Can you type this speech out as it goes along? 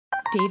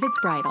David's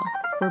Bridal,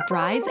 where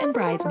brides and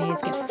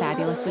bridesmaids get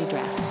fabulously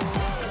dressed.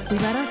 We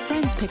let our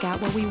friends pick out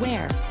what we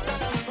wear,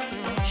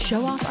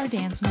 show off our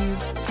dance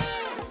moves,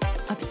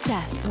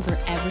 obsess over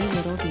every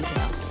little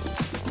detail,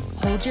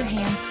 hold your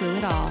hand through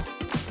it all,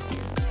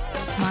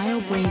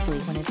 smile bravely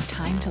when it's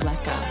time to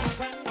let go.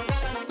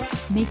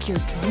 Make your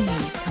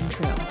dreams come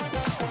true.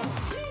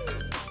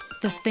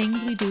 The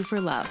things we do for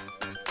love.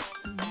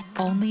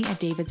 Only at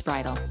David's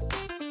Bridal.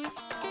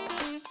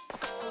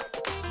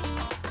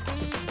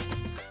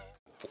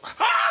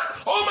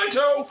 Oh, my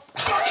toe!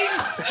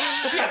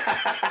 Fucking shit!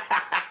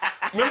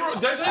 Remember,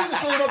 did I tell you the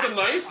story about the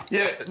knife?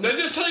 Yeah. Did I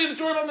just tell you the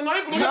story about the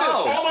knife? Look at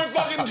No. this! Oh, my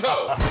fucking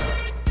toe!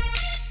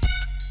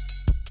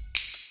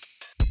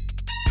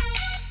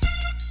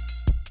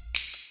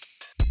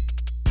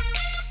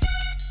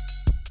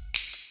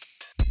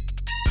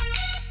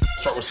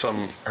 Start with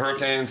some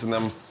hurricanes and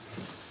then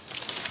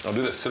I'll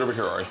do this. Sit over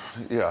here, Ari.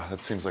 Yeah, that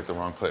seems like the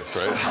wrong place,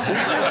 right?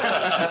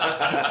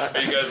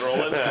 Are you guys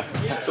rolling? Yeah.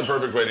 It's the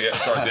perfect way to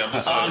start the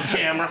episode. On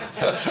camera.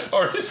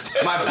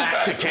 My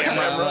back to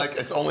camera. I'm like,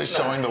 it's only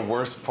showing the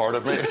worst part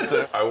of me.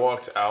 I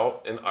walked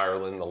out in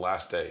Ireland the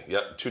last day. Yeah,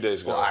 2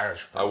 days ago. Well,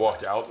 Irish. I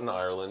walked out in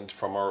Ireland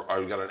from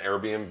I got an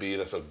Airbnb.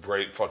 That's a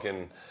great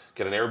fucking,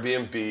 get an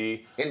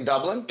Airbnb. In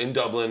Dublin? In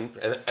Dublin,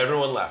 and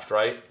everyone left,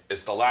 right?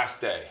 It's the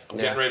last day. I'm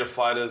getting ready to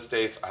fly to the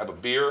States. I have a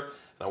beer,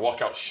 and I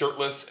walk out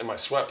shirtless in my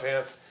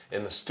sweatpants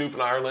in the stoop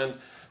in Ireland,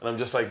 and I'm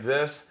just like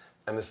this,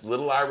 and this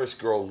little Irish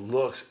girl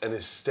looks and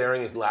is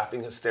staring, is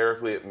laughing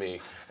hysterically at me,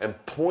 and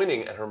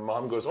pointing, and her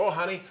mom goes, "Oh,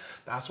 honey,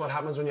 that's what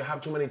happens when you have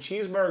too many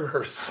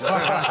cheeseburgers."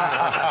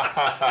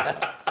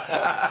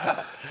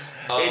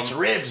 It's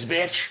ribs,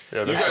 bitch.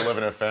 Yeah, they're still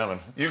living in a famine.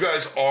 You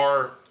guys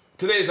are,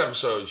 today's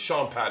episode,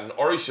 Sean Patton,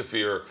 Ari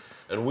Shaffir,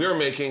 and we are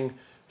making,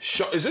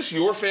 is this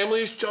your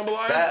family's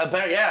jambalaya?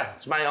 Yeah,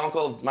 it's my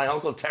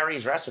uncle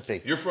Terry's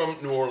recipe. You're from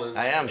New Orleans.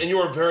 I am. And you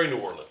are very New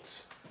Orleans.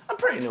 I'm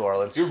pretty New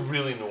Orleans. You're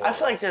really New Orleans. I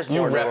feel like there's You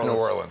more rep New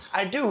Orleans.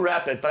 I do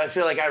rep it, but I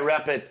feel like I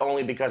rep it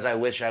only because I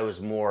wish I was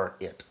more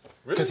it.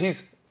 Because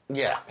he's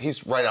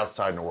right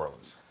outside New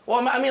Orleans.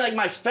 Well, I mean, like,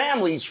 my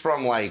family's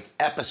from, like,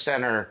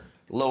 epicenter,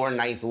 lower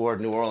Ninth Ward,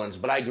 New Orleans,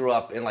 but I grew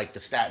up in, like, the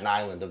Staten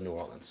Island of New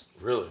Orleans.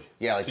 Really?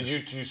 Yeah, like... Do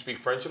you speak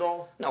French at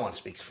all? No one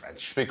speaks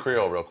French. Speak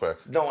Creole real quick.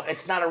 No,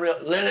 it's not a real...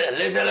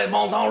 Les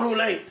bon temps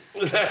roulés.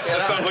 That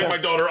sounds like my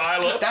daughter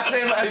Isla.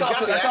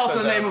 That's also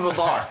the name of a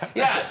bar.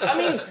 Yeah, I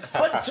mean,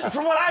 but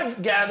from what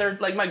I've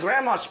gathered, like, my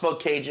grandma spoke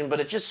Cajun, but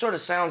it just sort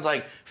of sounds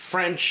like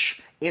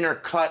French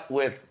intercut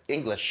with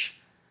English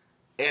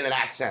in an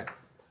accent.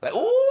 Like,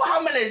 ooh,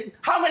 how many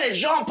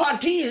Jean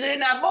Pantis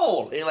in that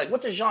bowl? And you're like,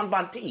 what's a Jean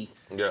Panty?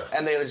 Yeah.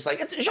 And they're just like,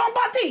 it's a Jean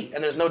Panty,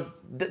 and there's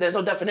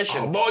no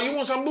definition. Oh, boy, you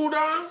want some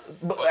boudin?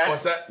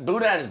 What's that?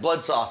 Boudin is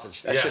blood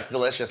sausage. That shit's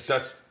delicious.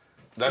 That's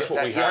what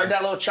we You had. heard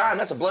that little chime?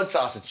 That's a blood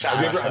sausage chime.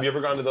 Have you ever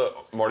gone to the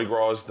Mardi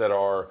Gras that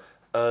are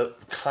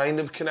kind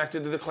of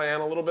connected to the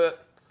Klan a little bit?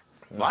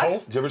 What?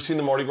 Have you ever seen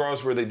the Mardi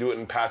Gras where they do it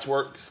in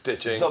patchwork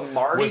stitching? The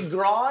Mardi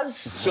Gras?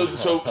 So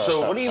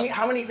What do you mean?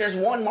 How many? There's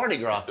one Mardi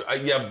Gras.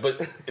 Yeah, but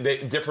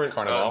different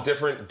Carnival.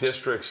 different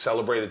districts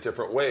celebrate it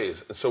different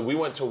ways. So we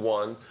went to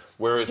one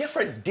where it's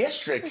Different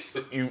districts.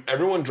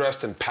 everyone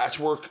dressed in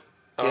patchwork.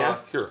 Yeah.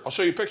 Here, I'll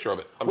show you a picture of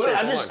it.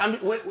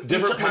 Wait,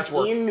 Different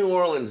patchwork. In New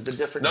Orleans, the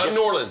different. Not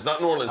New Orleans,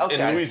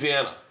 Okay. in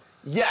Louisiana.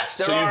 Yes,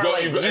 there So are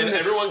you go, and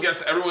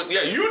everyone.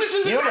 Yeah, Eunice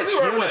is exactly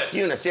where I went.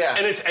 Eunice, yeah.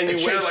 And you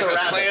wear Chase like the a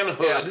Rabbit. Klan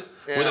hood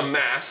Yeah. with a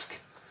mask,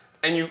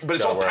 but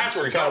it's all wear-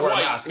 patchwork. It's gotta not wear a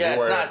white. mask. Yeah, You it's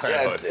wear a not. Klan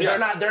Yeah,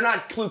 hood. they're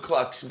not Ku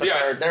Klux, but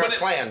they're but a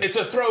Klan. It's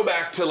a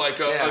throwback to like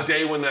a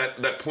day when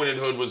that pointed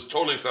hood was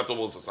totally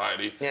acceptable in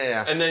society.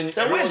 Yeah. And then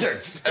They're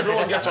wizards.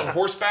 Everyone gets on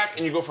horseback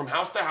and you go from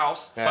house to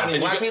house. Finding and you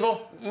black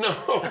people? No.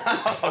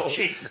 Oh,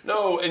 jeez.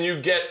 No, and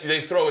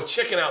they throw a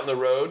chicken out in the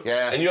road.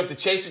 Yeah. And you have to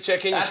chase the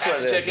chicken. That's you catch what it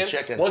the is, the chicken.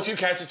 chicken. Once you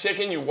catch the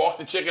chicken, you walk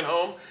the chicken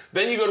home.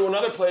 Then you go to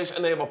another place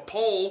and they have a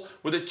pole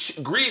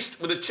with greased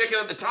with a chicken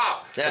at the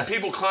top. Yeah. And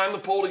people climb the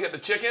pole to get the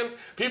chicken.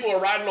 People are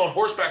riding on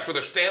horsebacks where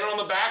they're standing on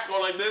the backs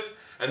going like this.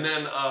 And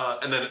then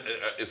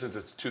since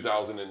it's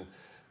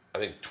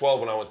 2012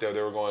 when I went there,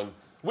 they were going,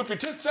 "Whip your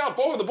tits out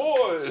for the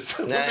boys.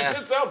 Whip your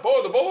tits out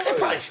for the boys." They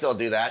probably still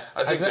do that.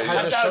 I think they do.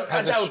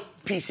 That's how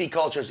PC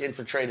culture's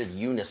infiltrated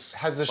Eunice.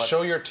 Has the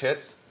show your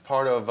tits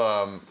part of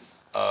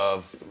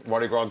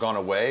Mardi Gras gone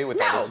away with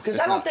all No, this? because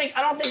I don't think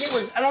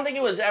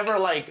it was ever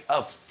like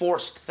a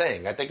forced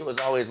thing. I think it was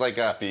always like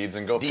a beads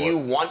and go do for you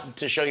it. want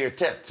to show your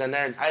tits? And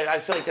then I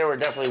feel like there were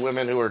definitely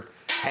women who were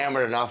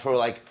hammered enough who were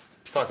like,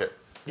 Fuck it.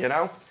 you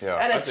know? Yeah,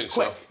 And I it's think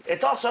quick.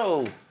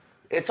 so.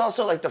 It's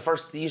also like the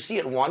first you see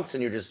it once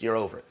and you're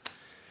over it.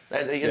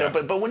 You know,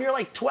 but when you're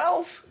like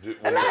 12,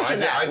 imagine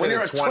that. I did When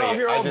you're a 20.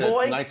 12-year-old I did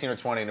boy. 19 or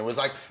 20, and it was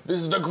like, this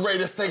is the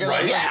greatest thing.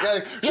 Right. Yeah.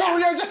 Like, show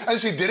me your tits. And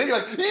she did it. You're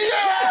like,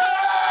 yeah.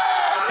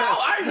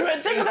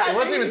 Think about It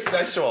wasn't even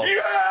sexual.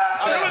 Yeah!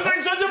 It was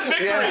like such a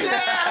victory.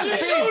 Yeah. She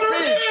Beats, showed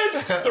her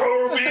beats. tits.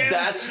 Throw her beads.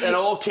 That's an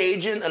old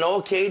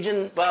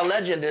Cajun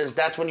legend is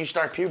that's when you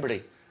start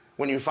puberty.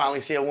 when you finally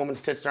see a woman's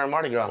tits during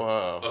Mardi Gras.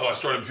 Whoa. Oh, I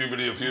started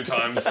puberty a few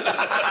times.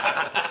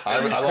 I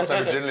lost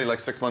my virginity like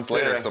 6 months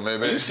later, so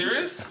maybe. Are you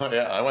serious?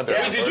 Yeah, I went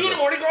there. Wait, did you go to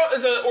Mardi Gras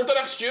as an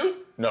Orthodox Jew?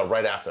 No,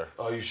 right after.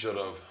 Oh, you should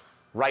have.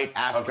 Right Okay,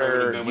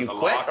 after been you with the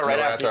quit, locks. or Right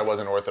right after I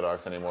wasn't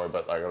Orthodox anymore,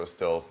 but like I was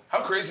still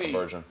How crazy? a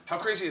virgin. How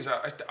crazy is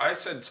that? I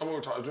said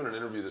someone I was doing an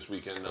interview this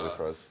weekend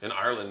in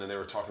Ireland, and they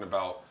were talking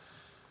about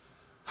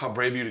how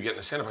brave you to get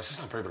into stand-up. I said,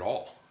 it's not brave at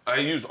all. I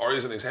used Ari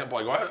as an example.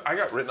 I go, I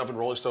got written up in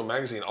Rolling Stone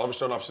magazine. Oliver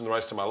Stone optioned the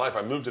rights to my life.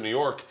 I moved to New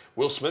York.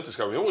 Will Smith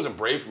discovered me. It wasn't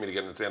brave for me to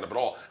get into stand-up at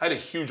all. I had a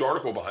huge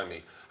article behind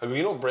me. I go,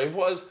 you know what brave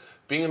was?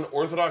 Being an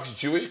Orthodox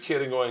Jewish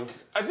kid and going,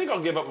 I think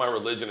I'll give up my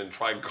religion and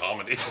try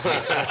comedy.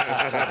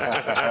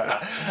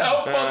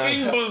 How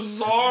fucking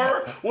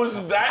bizarre was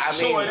that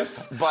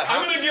choice? But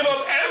I'm gonna give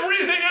up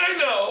everything I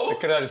know. I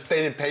could have had a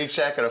stated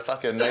paycheck at a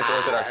fucking nice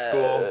Orthodox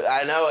school.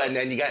 I know, and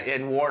then you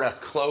wore a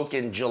cloak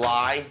in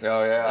July.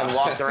 Oh, yeah. And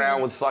walked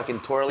around with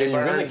fucking twirly Yeah, you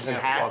really birds and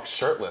can't walk hats.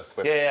 shirtless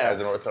Yeah.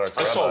 as an Orthodox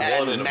I rabbi. saw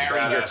And one in a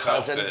married your badass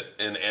cousin. outfit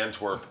in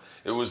Antwerp.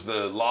 It was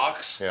the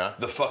locks, Yeah.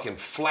 the fucking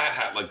flat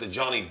hat, like the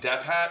Johnny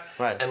Depp hat,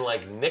 Right. and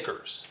like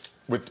knickers.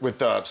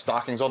 With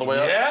stockings all the way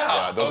up?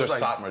 Yeah. Those I are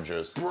was like, Satmar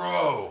Jews.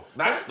 Bro,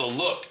 that's the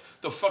look.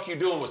 The fuck you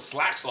doing with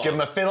slacks on? Give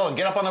them a fiddle and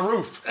get up on the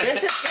roof.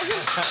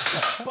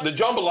 The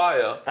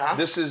Jambalaya,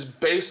 this is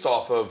based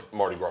off of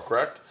Mardi Gras,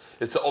 correct?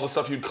 It's all the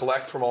stuff you'd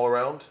collect from all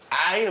around?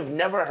 I have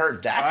never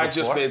heard that I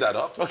before. just made that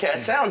up. Okay,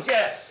 it sounds,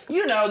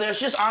 you know, there's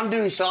just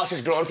andouille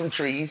sausage growing from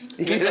trees.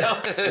 You know?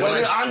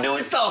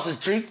 Andouille sausage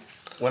tree.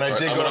 When I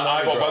did I'm go to gonna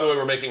Mardi eyeball, Gras. by the way,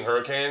 we're making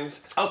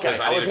hurricanes. Okay, 'cause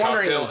I need was a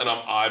cocktail, wondering- and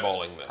I'm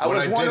eyeballing this. I was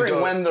I did wondering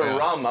go- when the yeah.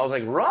 rum, I was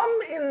like, rum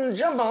in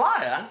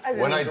jambalaya?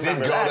 When I did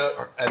remember go that.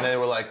 to, and they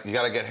were like, you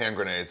gotta get hand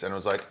grenades. And it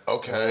was like,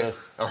 okay.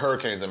 Or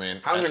hurricanes, I mean.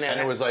 Hand grenade. And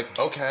it was like,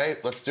 okay,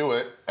 let's do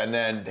it. And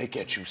then they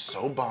get you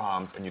so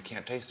bombed and you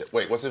can't taste it.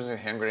 Wait, what's the difference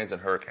between hand grenades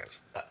and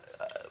hurricanes?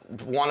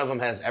 One of them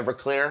has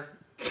Everclear.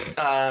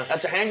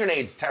 That's a hand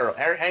grenade's terrible.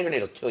 Hand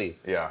grenade will kill you.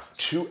 Yeah.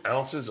 2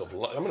 ounces of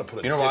I'm gonna put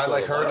a You know why I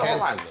like dick of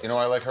hurricanes? Hold on. You know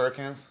why I like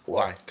hurricanes?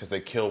 Why? Because they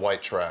kill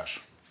white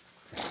trash.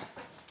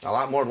 A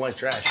lot more than white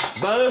trash.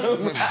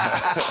 Boom!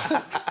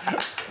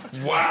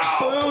 Wow.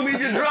 Boom! He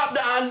just dropped the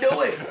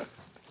andouille.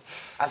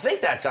 I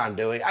think that's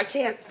andouille. I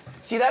can't.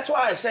 See, that's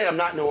why I say I'm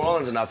not New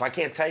Orleans enough. I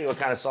can't tell you what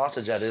kind of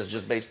sausage that is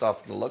just based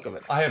off the look of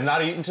it. I have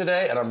not eaten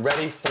today and I'm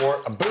ready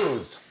for a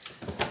booze.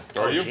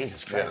 Are you?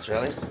 Jesus Christ,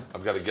 really?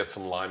 I've got to get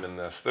some lime in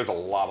this. There's a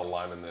lot of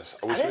lime in this.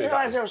 I wish didn't we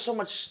realize got- there was so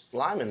much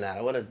lime in that.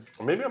 I would have.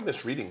 Maybe I'm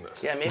misreading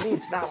this. Yeah, maybe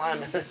it's not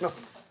lime. No.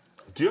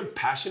 Do you have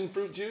passion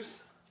fruit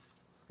juice?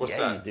 What's Yeah,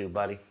 that? you do,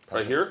 buddy.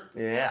 Right here?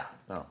 Yeah.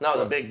 No.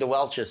 The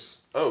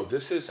Welch's. Oh,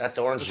 this is. That's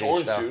orange this juice.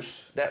 Orange though.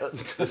 juice. That,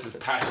 This is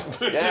passion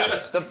fruit. yeah,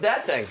 juice.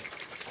 that thing.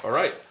 All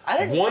right. I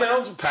didn't- 1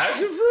 ounce of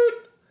passion fruit?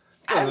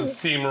 Doesn't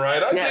seem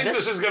right. I Yeah, think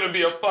this this- is going to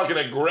be a fucking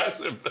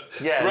aggressive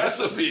Yeah, this-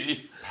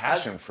 recipe.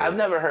 Passion fruit. I've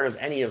never heard of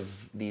any of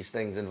these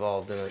things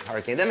involved in a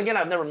hurricane. Then again,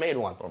 I've never made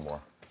one. Or more.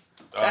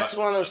 That's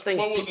one of those things.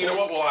 Well, you know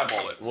what? We'll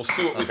eyeball it. We'll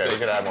see what we Okay, think. we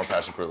could add more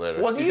passion fruit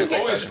later. Well, do you can get take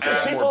always passion fruit add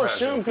out. more people passion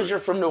assume because fruit. you're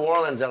from New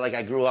Orleans that like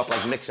I grew up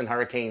like mixing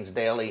hurricanes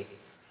daily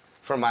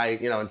for my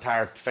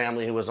entire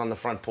family who was on the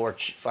front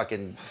porch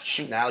fucking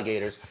shooting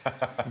alligators.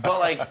 But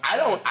like I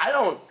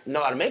don't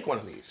know how to make one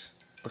of these.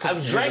 Because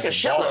I've you're drank a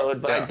just a bar.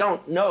 shitload, but I Yeah.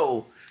 don't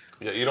know.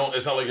 Yeah, you don't.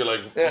 It's not like you're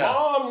like, Yeah.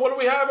 Mom, what do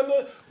we have in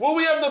the? Well,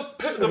 we have the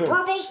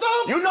purple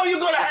stuff. You know you're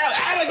gonna have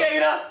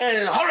alligator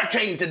and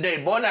hurricane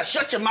today, boy. Now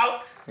shut your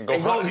mouth and Go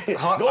go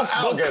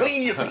alligator.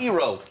 clean your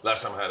P-roll.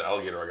 Last time I had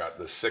alligator, I got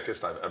the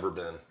sickest I've ever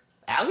been.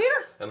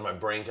 Alligator? And my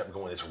brain kept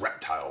going, it's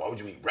reptile. Why would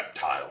you eat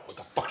reptile? What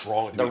the fuck's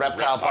wrong with you? The eating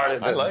reptile part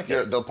of I like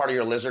it. the part of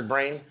your lizard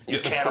brain. You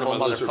Yeah, the part cannibal of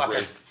my lizard motherfucker.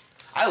 brain.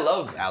 I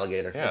love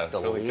alligator. Yeah, it's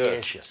it's really good.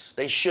 delicious.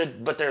 They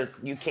should, but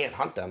you can't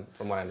hunt them,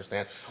 from what I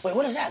understand. Wait,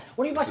 what is that?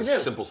 What are you about to This do?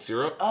 is simple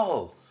syrup.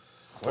 Oh,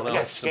 I got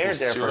else? scared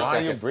Simple there for a syrup. Why are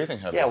second. you breathing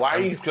heavy? Yeah, why are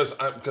you?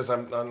 Because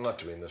I'm not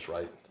doing this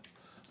right.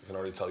 I can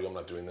already tell you I'm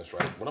not doing this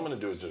right. What I'm going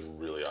to do is just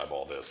really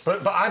eyeball this.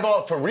 But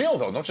eyeball it for real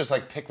though. Don't just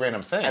like pick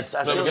random things.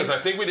 That's- No, feel because like-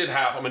 I think we did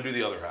half. I'm going to do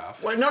the other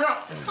half. Wait, no.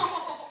 I'm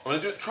going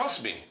to do it.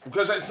 Trust me.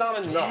 Because it's not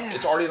enough. Yeah.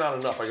 It's already not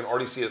enough. I can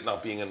already see it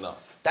not being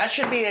enough. That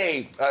should be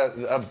a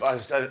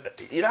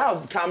you know how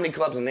comedy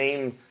clubs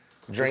name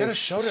drinks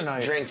show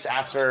tonight. drinks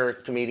after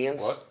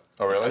comedians? What?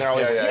 Oh really? And they're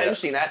always, yeah. you've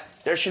seen that.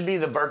 There should be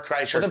the Bert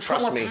Kreischer, Well, then put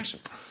trust more me. passion.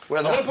 Where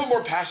I'm the, going to put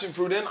more passion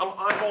fruit in. I'm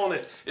eyeballing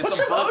it. It's put a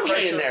some Bert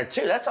OJ in Kreischer. there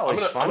too. That's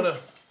always fun.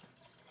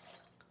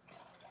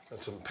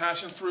 That's some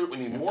passion fruit. We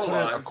need more Put in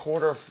a lime.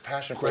 quarter of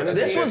passion fruit.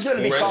 Grenadine. This one's going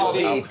to be Grenadine. called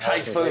the Grenadine.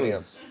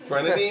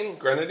 Typhoon.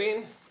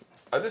 Grenadine.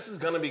 This is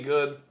going to be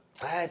good.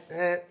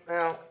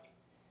 Well,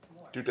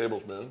 2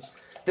 tablespoons.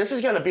 this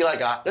is going to be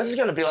like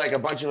a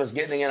bunch of us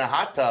getting in a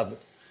hot tub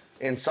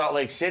in Salt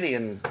Lake City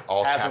and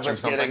All half of catching us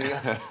something.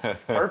 getting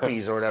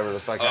herpes or whatever the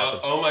fuck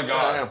happened. Oh my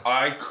God. Yeah.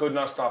 I could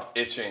not stop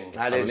itching.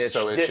 I didn't was itch.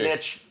 so Didn't itchy.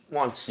 itch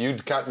once. You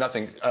got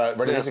nothing.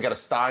 Ready? This has got a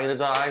sty in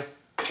his eye.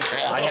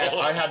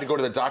 I had to go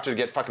to the doctor to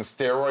get fucking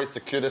steroids to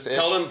cure this itch.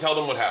 Tell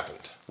them what happened.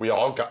 We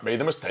all made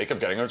the mistake of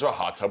getting into a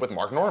hot tub with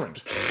Mark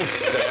Normand.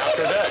 Day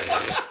after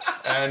day.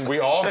 And we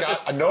all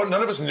got, none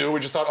of us knew. We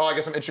just thought, oh, I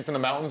guess I'm itchy from the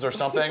mountains or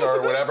something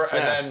or whatever.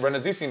 And then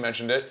Renazisi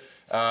mentioned it.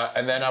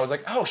 And then I was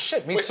like, oh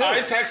shit, me too.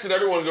 I texted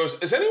everyone and goes,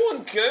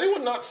 can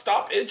anyone not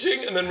stop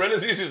itching? And then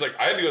Renazisi's like,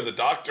 I had to go to the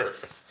doctor.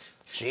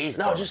 Jeez,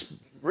 no, just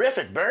riff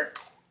it, Bert.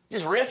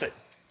 Just riff it.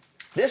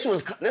 This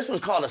one's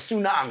called a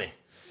tsunami.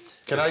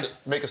 Can I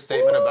make a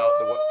statement about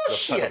the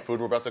type of food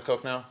we're about to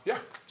cook now? Yeah.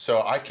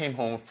 So I came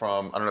home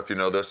from, I don't know if you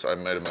know this, I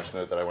might have mentioned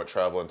it, that I went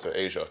traveling to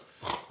Asia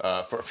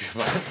for a few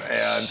months.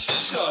 And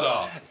shut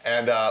up.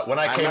 And when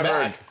I came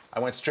back, I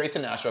went straight to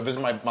Nashville. I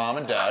visited my mom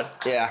and dad.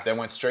 Yeah. Then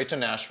went straight to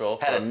Nashville.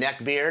 Had a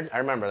neck beard. I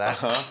remember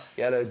that.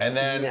 You had a and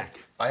then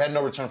neck. I had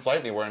no return flight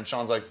anywhere. And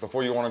Sean's like,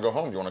 before you want to go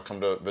home, do you want to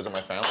come to visit my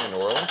family in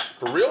New Orleans?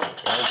 For real? And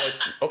I was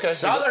like, okay.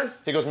 Southern.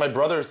 He goes, my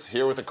brother's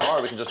here with the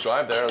car. We can just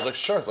drive there. I was like,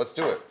 sure, let's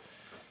do it.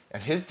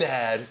 And his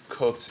dad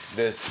cooked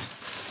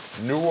this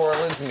New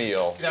Orleans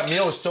meal. That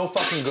meal is so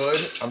fucking good.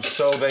 I'm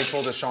so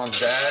thankful to Sean's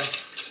dad.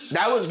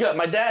 That was good.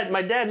 My dad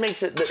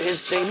makes it.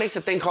 He makes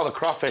a thing called a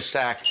crawfish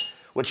sack,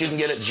 which you can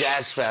get at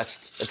Jazz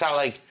Fest. It's how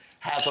like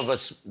half of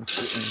us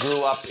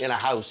grew up in a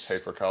house.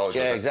 Paid for college.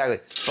 Yeah, exactly.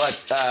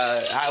 But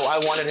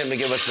I wanted him to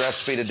give us a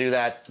recipe to do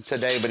that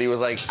today, but he was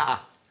like,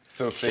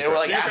 So secret. They were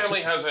like, your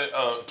family has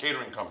a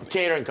catering company.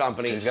 Catering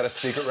company. He's got a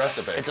secret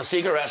recipe. It's a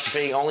secret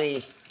recipe.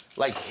 Only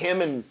like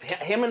him and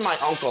my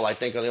uncle, I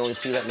think, are the only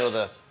two that know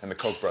the. And the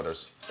Koch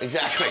brothers.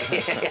 Exactly.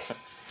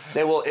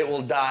 It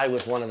will die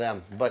with one of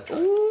them. But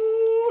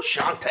ooh,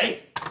 Shantae.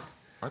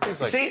 Aren't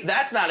these like? See,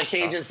 that's not a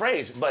Cajun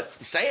phrase, but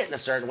say it in a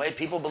certain way,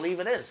 people believe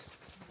it is.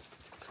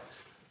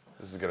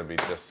 This is gonna be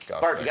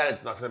disgusting. Bart, you gotta.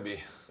 It's not gonna be.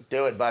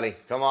 Do it, buddy.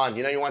 Come on.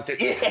 You know you want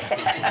to.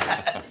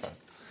 Yeah.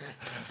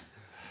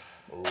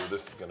 Oh,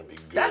 this is gonna be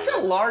good. That's a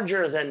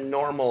larger than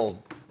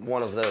normal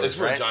one of those. It's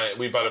for right? a giant.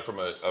 We bought it from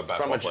a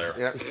basketball player.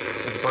 Yeah.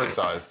 It's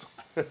bird-sized.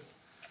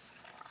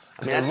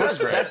 I mean,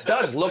 that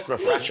does look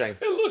refreshing.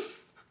 It looks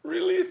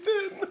really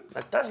thin.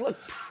 That does look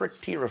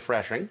pretty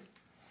refreshing.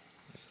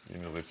 You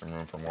need to leave some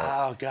room for more.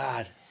 Oh,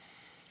 God.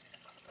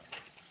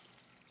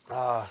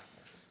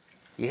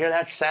 You hear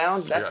that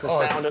sound? That's the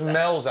sound it of...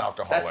 smells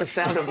alcoholic. That's the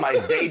sound of my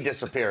day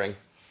disappearing.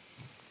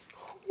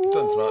 It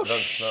doesn't smell.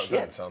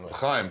 Doesn't sound like.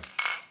 L'chaim.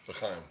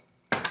 L'chaim.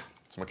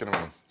 It's my kid.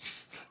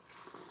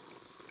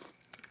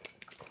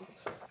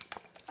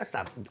 That's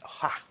not...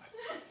 Ha.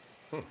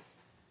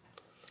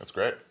 That's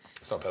great.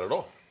 It's not bad at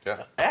all.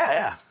 Yeah.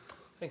 Yeah.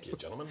 Thank you,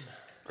 gentlemen.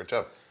 Good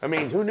job. I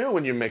mean, who knew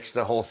when you mixed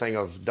the whole thing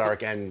of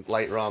dark and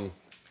light rum,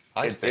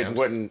 it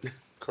wouldn't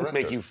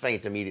make you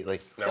faint immediately.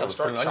 Now Yeah, we let's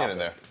put start an onion in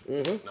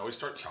chopping. there. Now we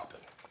start chopping.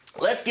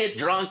 Let's get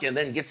drunk and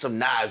then get some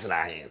knives in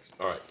our hands.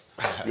 All right.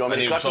 You want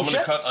me to cut some Someone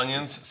shit? to cut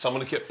onions.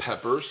 Someone to get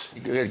peppers.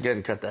 You go ahead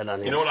and cut that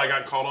onion. You know what I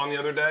got called on the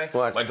other day?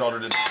 What? My daughter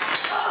did.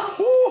 I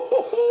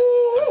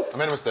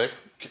made a mistake.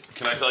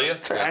 Can I tell you?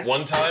 Okay.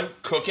 One time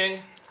cooking,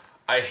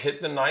 I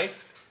hit the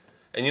knife,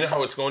 and you know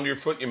how it's going to your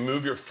foot? You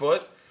move your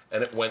foot,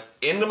 and it went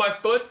into my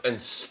foot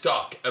and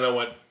stuck. And I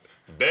went,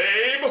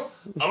 babe,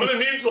 I'm gonna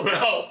need some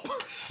help.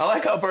 I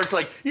like how Bert's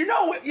like, you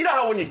know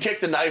how when you kick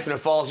the knife and it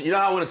falls, you know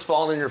how when it's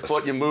falling in your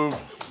foot, you move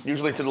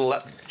usually to the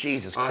left.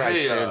 Jesus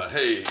Christ, dude.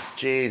 Hey.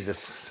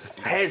 Jesus.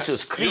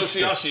 Jesus Christ.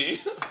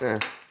 Yoshi. Yeah.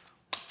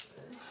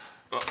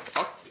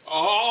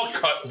 I'll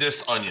cut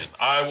this onion.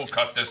 I will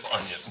cut this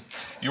onion.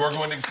 You are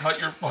going to cut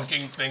your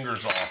fucking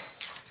fingers off.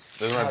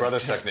 This is my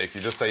brother's technique.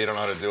 You just say you don't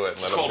know how to do it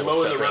and let It's other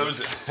called people mowing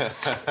the step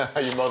roses.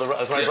 in. You mow the roses.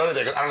 That's what my brother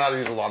did. 'Cause I don't know how to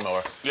use a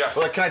lawnmower. Yeah.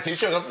 But like, can I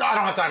teach you? I go, no, I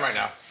don't have time right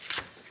now.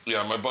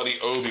 Yeah, my buddy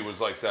Obi was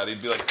like that.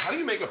 He'd be like, how do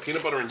you make a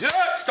peanut butter and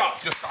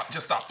stop, just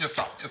stop.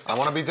 I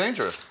want to be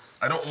dangerous.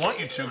 I don't want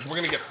you to because we're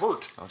going to get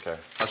hurt. Okay.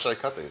 How should I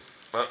cut these?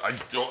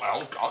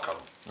 I'll cut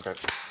them. Okay.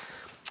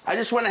 I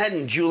just went ahead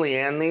and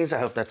julienne these. I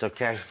hope that's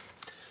okay.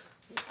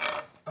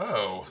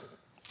 Oh.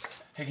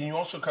 Hey, can you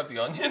also cut the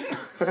onion?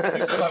 You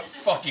cut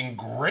fucking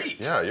great.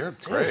 Yeah, you're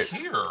great.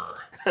 Here.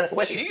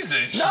 Wait.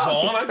 Jesus,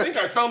 Sean, I think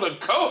I found a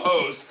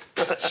co-host,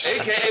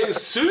 AKA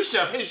sous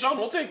chef. Hey, Sean,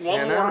 we'll take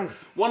one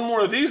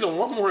more of these and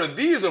one more of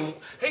these. And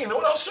hey, you know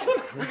what else,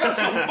 Sean? We got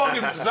some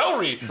fucking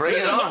celery. Bring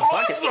this it is on.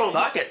 awesome.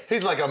 Fuck it.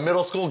 He's like a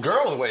middle school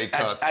girl the way he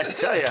cuts. I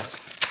tell you,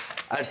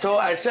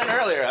 I said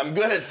earlier, I'm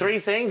good at 3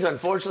 things.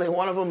 Unfortunately,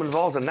 one of them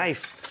involves a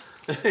knife.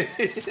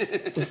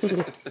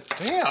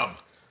 Damn.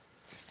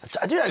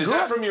 Dude, Is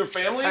that from your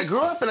family? I grew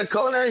up in a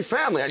culinary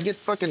family. I'd get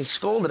fucking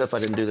scolded if I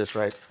didn't do this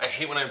right. I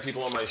hate when I have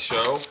people on my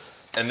show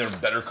and they're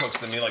better cooks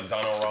than me, like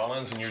Donnell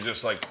Rollins, and you're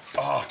just like,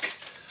 fuck,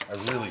 I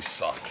really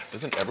suck.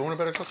 Isn't everyone a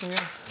better cook than you?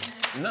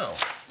 No.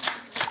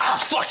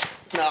 Ah, fuck!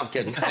 No, I'm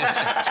kidding.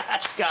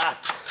 God.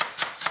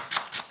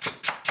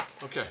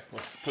 Okay,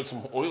 let's put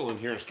some oil in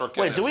here and start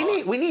getting Wait, do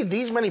we need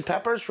these many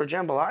peppers for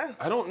jambalaya?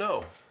 I don't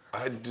know.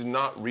 I did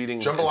not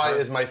reading. Jambalaya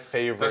is my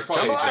favorite. That's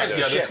probably Cajun dish.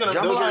 yeah. That's gonna,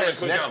 those are Jambalaya gonna is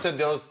cook Next down. to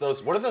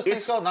those, what are those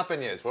things called? Not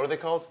beignets. What are they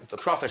called? The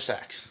crawfish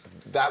sacks.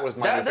 That was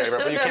my new favorite,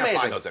 but you they're can't amazing.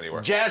 find those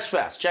anywhere. Jazz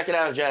Fest. Check it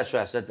out at Jazz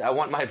Fest. I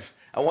want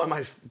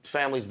my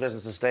family's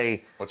business to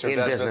stay What's your in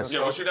dad's business. business?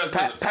 Yeah, what's your dad's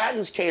business?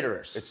 Patton's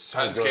Caterers. It's so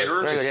Patton's good.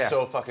 Caterers? It's Yeah.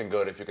 so fucking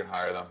good if you can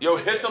hire them. Yo,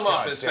 hit them up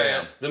God and say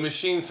damn. the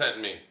machine sent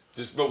me.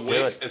 But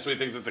wait, and so he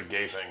thinks it's a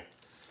gay thing.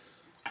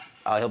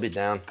 Oh, he'll be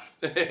down.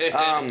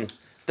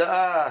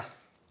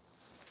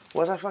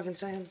 What was I fucking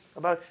saying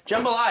about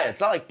jambalaya? It's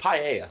not like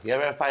paella. You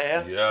ever have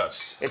paella?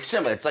 Yes. It's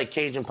similar. It's like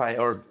Cajun paella,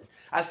 or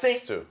I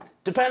think,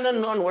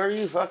 depending on where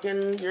you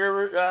fucking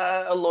your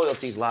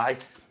loyalties lie,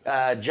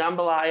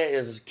 jambalaya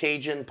is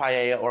Cajun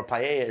paella, or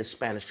paella is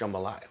Spanish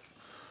jambalaya.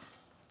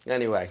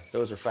 Anyway,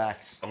 those are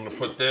facts. I'm gonna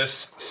put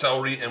this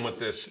celery in with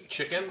this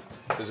chicken,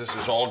 because this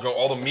is all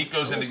the meat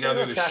goes in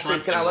together. The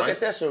shrimp. Can I look rice. at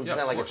this, or yeah,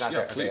 pretend like it's not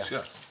there? Please,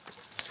 yeah.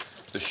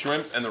 The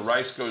shrimp and the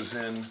rice goes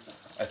in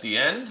at the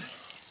end.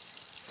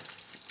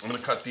 I'm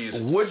gonna cut these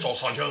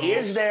sausages.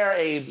 Is there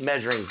a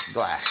measuring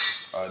glass?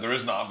 There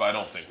is not, but I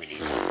don't think we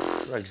need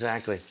it.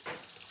 Exactly.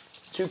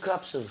 3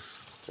 cups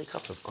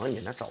of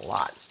onion. That's a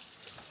lot.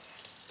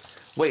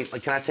 Wait,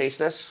 can I taste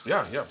this?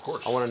 Yeah, of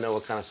course. I want to know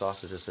what kind of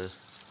sausage this is.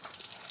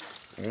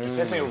 You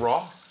tasting it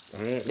raw?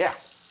 Yeah.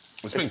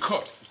 It's been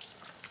cooked.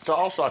 So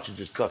all sausage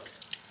is cooked.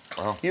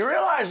 Wow. You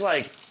realize,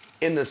 like,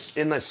 in the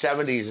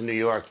 70s in New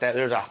York, that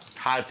there's a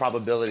high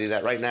probability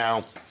that right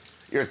now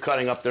you're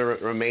cutting up the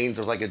remains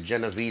of like a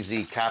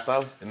Genovese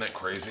capo. Isn't that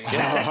crazy?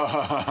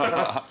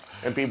 Yeah.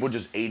 And people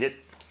just ate it.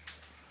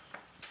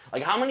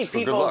 Like how many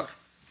people?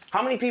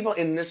 How many people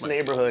in this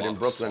neighborhood in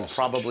Brooklyn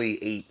probably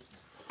ate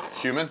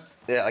human?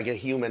 Yeah, like a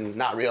human,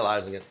 not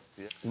realizing it.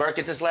 Yeah. Bert,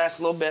 get this last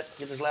little bit.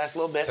 Get this last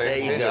little bit. There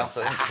you go.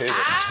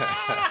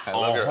 I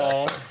love your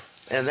accent.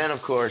 And then,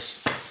 of course,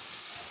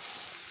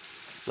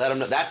 let them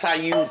know. That's how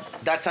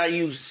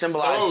you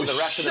symbolize to the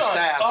rest of the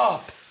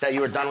staff that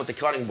you were done with the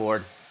cutting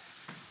board.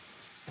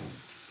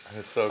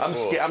 It's so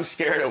cool. I'm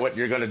scared of what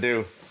you're gonna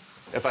do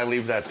if I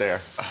leave that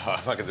there. I'm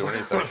not gonna do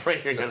anything. I'm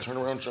afraid you're gonna turn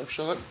around, jump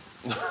shot.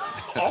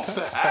 Off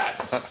the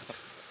hat.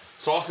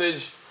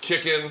 Sausage,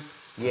 chicken,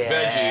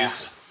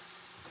 veggies.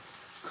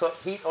 Cook,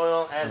 heat,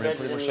 oil, add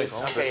veggies.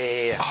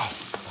 Okay, yeah. Oh,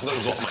 that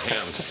was off my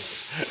hand.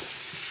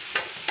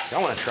 I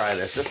want to try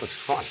this. This looks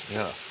fun.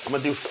 Yeah. I'm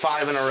gonna do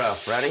 5 in a row.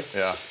 Ready?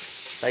 Yeah.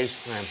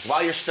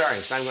 While you're stirring,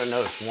 it's not even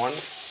gonna notice. 1,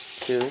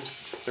 2,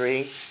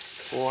 3,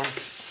 4,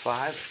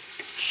 5.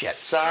 Shit,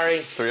 sorry.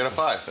 3 out of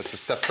 5. That's a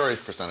Steph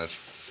Curry's percentage.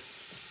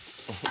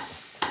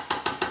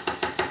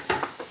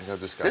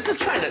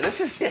 This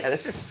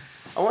is.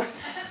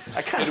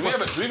 I kind of. Do we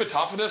have a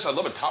top for this? I'd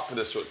love a top for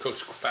this so it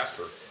cooks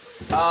faster.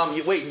 Come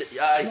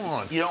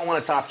on. You don't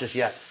want a top just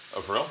yet.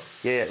 Oh, for real?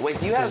 Yeah. Wait,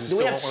 do we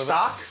have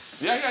stock?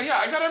 Yeah.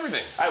 I got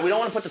everything. All right, we don't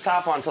want to put the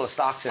top on until the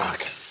stock's in.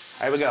 Fuck.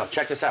 All right, we go.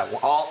 Check this out.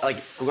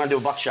 We're gonna do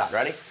a buckshot.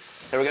 Ready?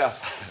 Here we go.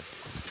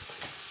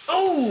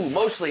 Ooh,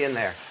 mostly in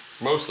there.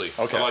 Mostly.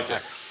 Okay. I like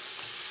it.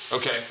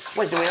 Okay.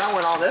 Wait, do we not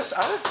want all this?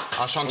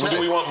 Do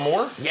we want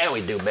more? Yeah,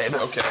 we do, baby.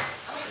 Okay.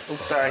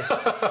 Oops, sorry.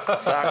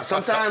 Sorry.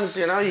 Sometimes,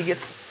 you get...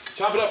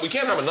 Chop it up. We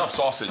can't have enough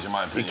sausage, in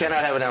my opinion. You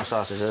cannot have enough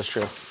sausage. That's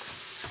true.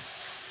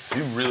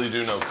 You really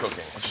do know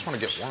cooking. I just want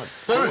to get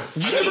one.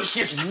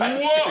 Jesus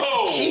Christ.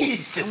 Whoa!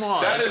 Jesus. Come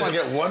on. I just want to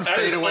get one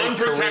fadeaway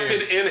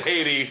unprotected Korean. In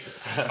Haiti.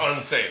 It's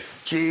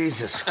unsafe.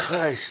 Jesus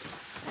Christ.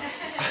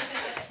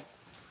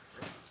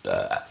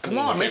 Come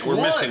on, make we're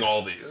one. missing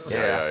all these.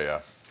 Yeah.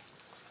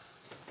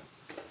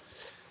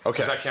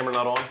 Okay. Is that camera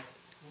not on?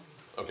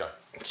 Okay.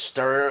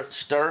 Stir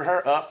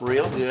her up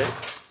real good.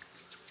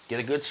 Get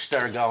a good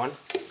stir going.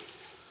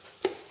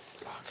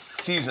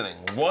 Seasoning.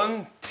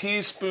 1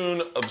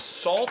 teaspoon of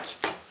salt.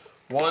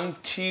 1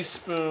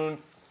 teaspoon.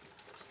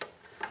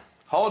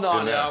 Hold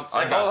on now.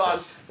 Hold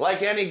on.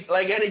 Like any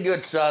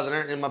good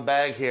Southerner, in my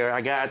bag here, I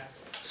got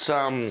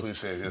some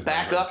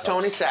backup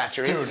Tony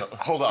Satcheries. Dude,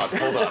 hold on.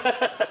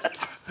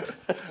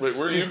 Wait,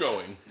 where are you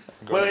going?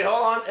 Wait,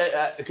 hold on,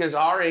 because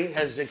Ari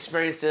has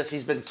experienced this.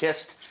 He's been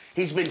kissed.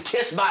 He's been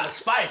kissed by the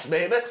spice,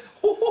 baby.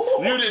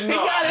 You did not. He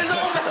got his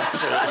own.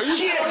 Are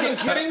you fucking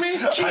kidding me?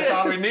 I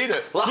thought we need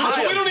it. We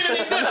don't even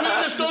need this. We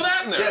can just throw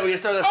that in there. Yeah, we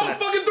just throw this in there.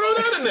 Fucking throw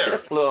that in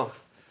there. Little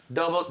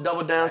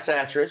double down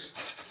Satcheries.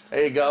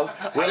 There you go.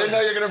 I didn't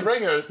know you were gonna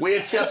bring yours. We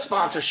accept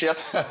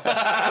sponsorships.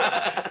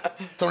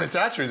 Tony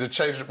Satcheries had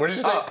changed. What did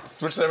you say?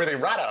 Switched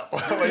everything right up.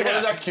 What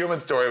is that cumin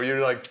story where you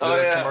did a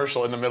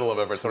commercial in the middle of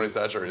it for Tony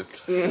Satcheries?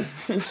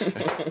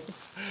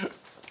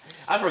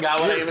 I forgot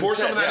what I even pour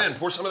said. Some of that in.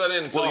 Pour some of that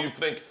in until you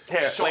think.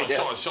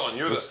 Sean,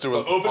 you're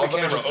open the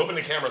camera. Open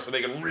the camera so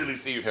they can really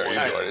see you. Here, you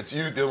do it. It's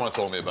you. The one who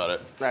told me about it.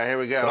 All right, here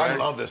we go. But I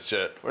love this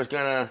shit. We're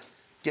gonna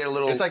get a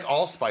little. It's like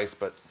allspice,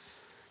 but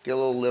get a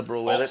little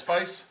liberal with it.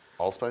 Allspice?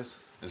 Allspice?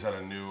 Is that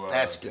a new?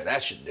 That's good.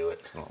 That should do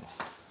it. It's normal.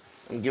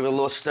 And give it a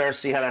little stir.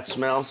 See how that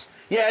smells.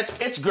 Yeah,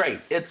 it's great.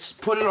 It's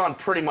put it on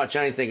pretty much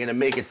anything and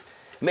make it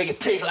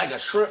taste like a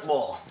shrimp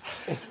ball.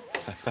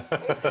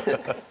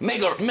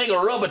 make a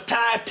rubber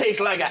tie taste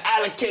like an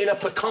alligator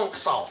pecan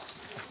sauce.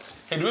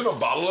 Hey, do we have a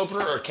bottle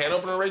opener or a can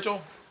opener,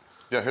 Rachel?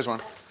 Yeah, here's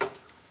one.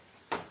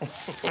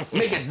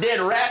 Make a dead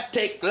rat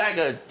take like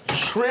a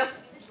shrimp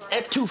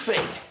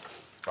etouffee.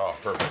 Oh,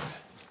 perfect.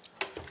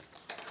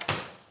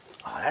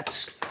 Oh,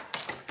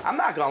 I'm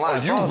not gonna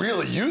lie. Oh, you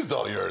really used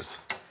all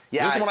yours.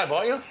 Yeah. Is this the one I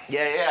bought you?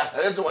 Yeah.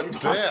 This is the one you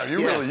bought. Damn, you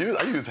really used.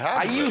 I used half.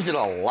 I used it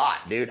a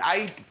lot, dude.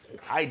 I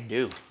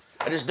do.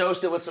 I just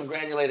dosed it with some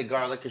granulated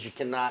garlic because you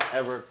cannot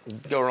ever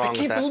go wrong with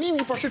that. I can't believe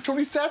you brought your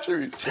Tony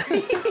Chachere's.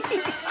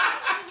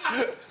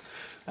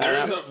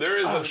 There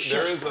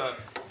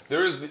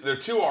are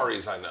two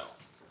Aries I know.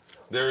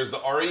 There is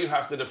the Ari you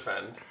have to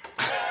defend.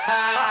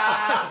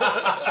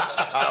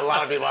 A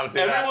lot of people want to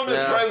do that. Everyone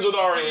that's friends with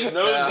Ari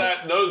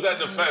knows that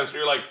defense.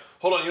 Where you're like,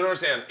 hold on, you don't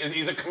understand.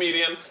 He's a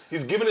comedian.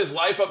 He's given his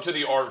life up to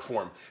the art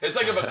form. It's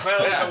like if a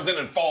clown comes in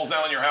and falls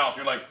down on your house.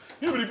 You're like,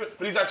 yeah,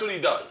 but that's what he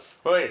does.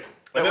 Wait.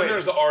 And then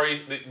there's the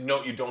Ari that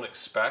you don't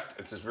expect.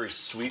 It's this very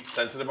sweet,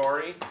 sensitive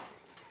Ari.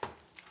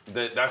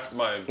 That's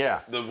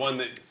the one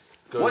that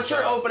goes. What's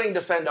your opening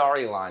defend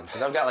Ari line?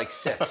 Because I've got like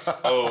 6.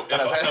 Oh, it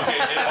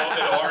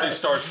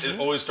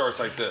always starts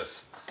like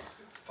this.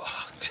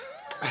 Fuck.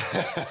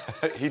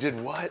 He did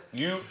what?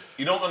 You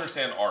don't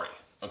understand Ari,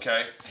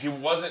 okay? He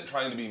wasn't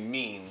trying to be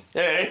mean.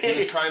 He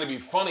was trying to be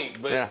funny,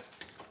 but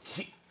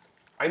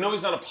I know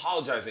he's not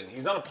apologizing.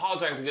 He's not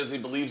apologizing because he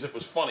believes it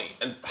was funny.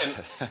 And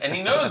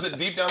he knows that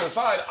deep down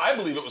inside, I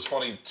believe it was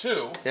funny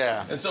too.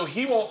 Yeah. And so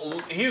he's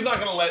not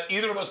gonna let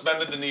either of us bend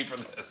at the knee for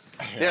this.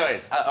 Yeah,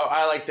 wait.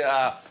 I like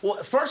the,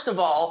 well, first of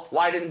all,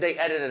 why didn't they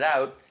edit it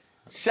out?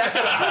 Second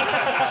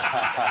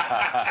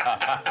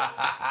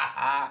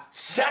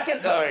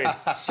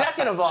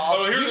of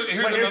all,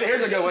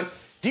 here's a good one.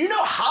 Do you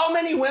know how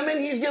many women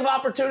he's give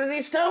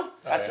opportunities to?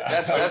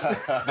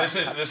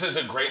 This is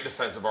a great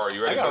defense of Ari.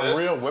 You ready for this? I got a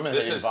real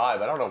women-hating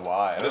vibe. I don't know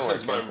why. This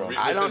is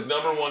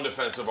number one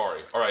defense of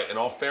Ari. All right, in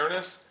all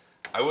fairness,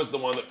 I was the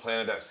one that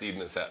planted that seed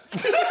in his head.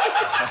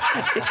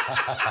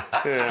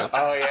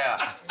 Oh,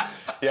 yeah.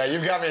 Yeah,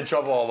 you've got me in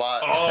trouble a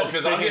lot. Oh,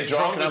 because I get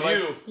drunk with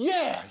you.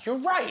 Yeah, you're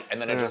right.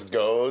 And then it just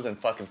goes and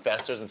fucking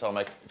festers until I'm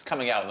like, it's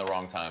coming out in the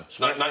wrong time.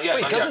 Not yet.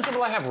 Wait, doesn't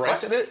Jambalaya have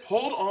rice in it?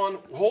 Hold on.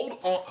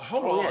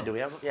 Oh, yeah, do we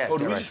have? Yeah. Oh,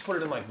 do we just put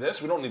it in like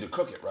this? We don't need to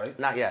cook it, right?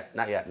 Not yet.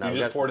 No. You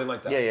just pour it in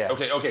like that? Yeah.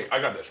 Okay,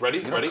 I got this. Ready?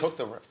 You don't cook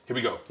the rice. Here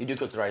we go. You do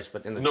cook the rice,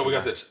 but in the... No, we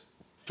got this.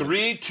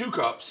 3 2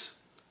 cups.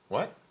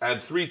 What?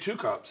 Add 3 2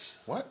 cups.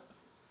 What?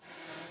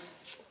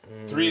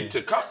 3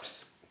 2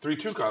 cups. 3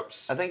 2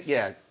 cups. I think,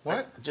 yeah.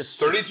 What? Just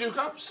 32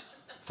 cups?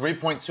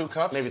 3.2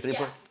 cups? Maybe 3.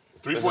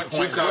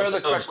 3.2 cups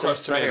of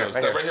crushed tomatoes.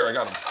 Right here, I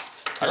got them.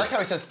 I like how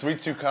he says 3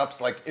 2 cups,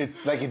 like it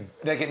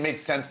made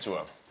sense to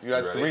him. You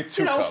had 3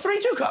 2 cups.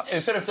 3 2 cups.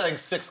 Instead of saying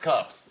 6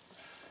 cups.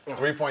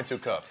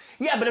 3.2 cups.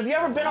 Yeah, but have you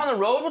ever been on the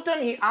road with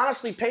him? He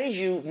honestly pays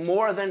you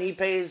more than he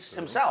pays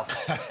himself.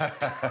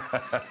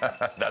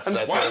 That's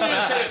Why don't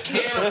you say a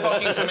can of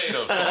fucking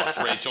tomato sauce,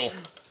 Rachel?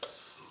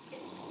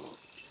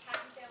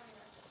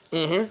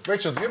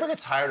 Rachel, do you ever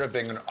get tired of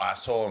being an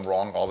asshole and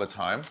wrong all the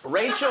time?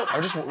 Rachel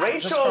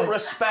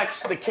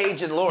respects the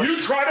Cajun lore. You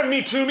try to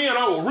Me Too me and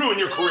I will ruin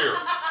your career.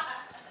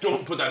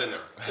 Don't put that in there.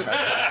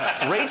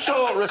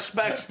 Rachel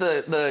respects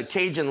the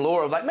Cajun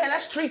lore of like, man,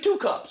 that's 3 2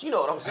 cups. You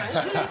know what I'm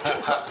saying? 3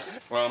 2 cups.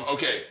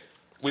 Okay,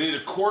 we need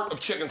a quart of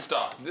chicken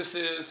stock. This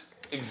is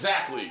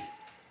exactly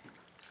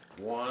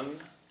 1.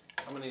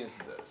 How many is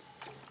this?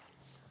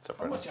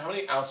 How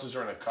many ounces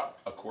are in a cup?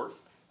 A quart?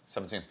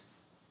 17.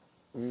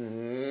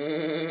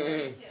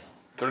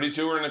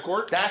 32 are in a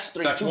quart? That's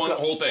one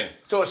whole thing.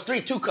 So it's 3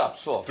 2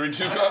 cups full. 3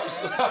 2 cups?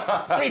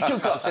 3 2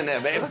 cups in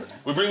there, baby.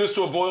 We bring this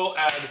to a boil,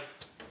 add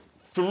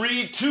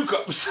 3 2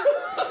 cups.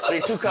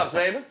 3 2 cups,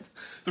 baby.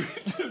 3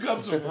 2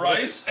 cups of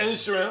rice and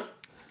shrimp.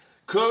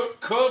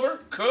 Cover.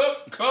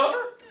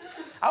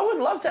 I would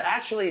love to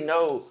actually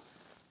know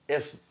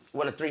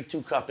what a 3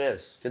 2 cup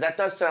is. Because that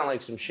does sound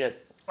like some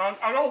shit.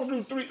 I don't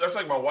do 3. That's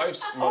like my wife's.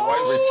 3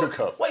 2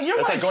 cups. Wait, your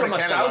wife's from the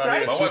South,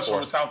 right? My wife's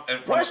from the South.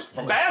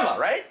 From Bama,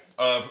 right?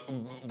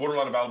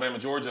 Borderline of Alabama,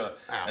 Georgia.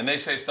 Oh. And they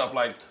say stuff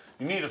like,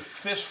 you need a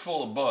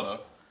fistful of butter.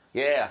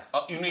 Yeah.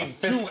 You need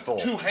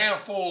 2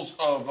 handfuls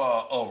of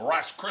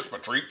Rice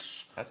Krispie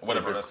treats. That's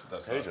whatever. That's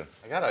Cajun.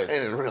 I got ice.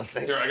 It's a real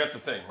thing. Here, I got the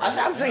thing. Right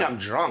I think I'm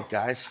drunk,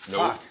 guys.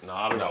 Nope,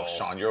 not at all.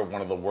 Sean, you're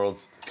one of the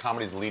world's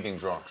comedy's leading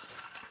drunks.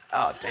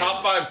 Oh, damn.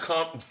 Top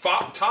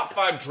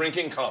 5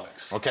 drinking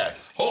comics. Okay.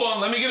 Hold on,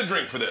 let me get a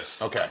drink for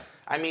this. Okay.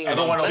 I mean, I'm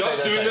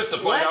just doing this to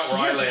find out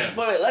where I land.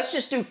 Wait, let's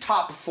just do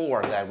top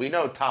 4 then. We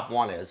know top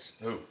 1 is.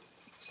 Who?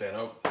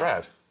 Stanhope?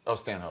 Brad. Oh,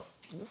 Stanhope.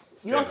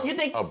 You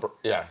think? Oh,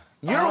 yeah.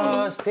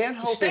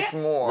 Stanhope is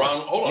more.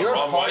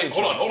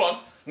 Hold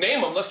on.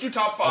 Name them. Let's do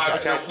top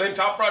 5. Okay. Name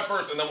top 5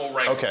 first, and then we'll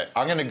rank them. Okay,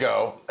 I'm gonna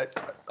go.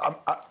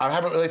 I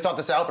haven't really thought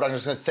this out, but I'm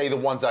just gonna say the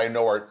ones that I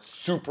know are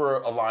super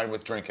aligned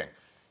with drinking.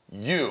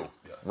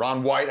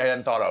 Ron White, I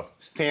hadn't thought of.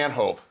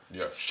 Stanhope.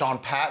 Yes. Sean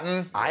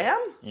Patton. I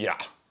am? Yeah.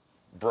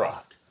 Bro.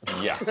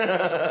 Yeah.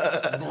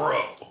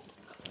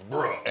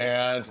 Bro.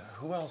 And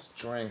who else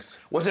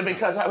drinks? Was it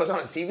because I was on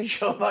a TV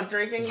show about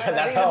drinking?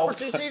 That helped.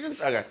 For 2 seasons?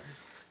 Okay.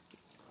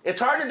 It's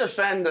hard to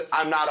defend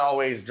I'm not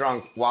always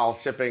drunk while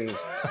sipping a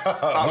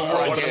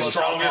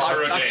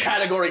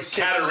category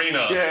 6.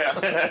 Katarina. Yeah.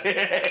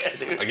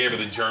 I gave her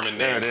the German name.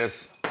 There it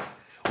is.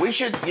 We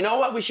should, you know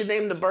what? We should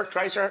name the Bert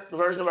Kreischer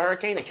version of a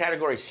hurricane a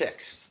category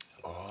 6.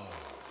 Oh.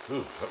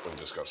 Ooh, that one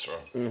just got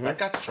strong. Mm-hmm. That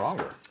got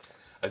stronger.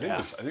 I think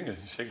you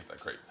shake it that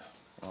great.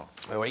 Oh.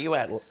 Where you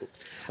at?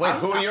 Wait,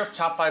 who are your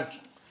top 5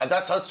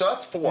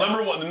 That's 4.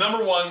 The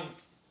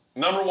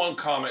number one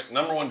comic,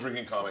 number one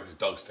drinking comic is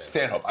Doug Stanhope.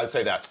 Stanhope, I'd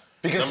say that.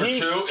 Because Number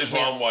 2 is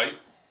Ron White.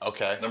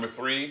 Okay. Number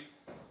 3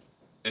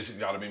 is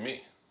got to be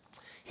me.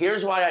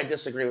 Here's why I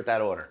disagree with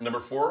that order. Number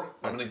 4,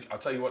 I'll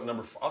tell you what.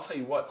 I'll tell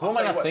you what. Who am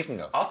I not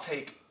thinking of? I'll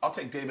take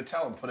David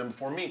Tell and put him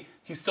before me.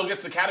 He still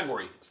gets the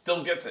category.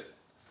 Still gets it.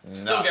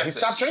 Still gets he it.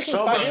 stopped drinking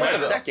So 5 years a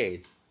ago.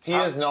 decade. He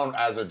is known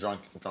as a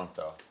drunk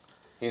though.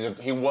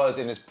 He was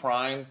in his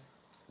prime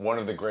one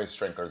of the greatest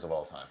drinkers of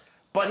all time.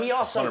 But he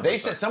also...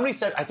 Somebody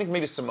said, I think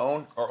maybe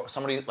Simone or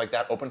somebody like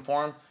that opened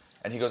for him,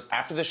 and he goes,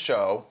 after the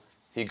show,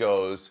 he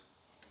goes,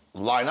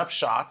 line up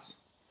shots,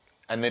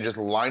 and they just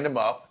lined him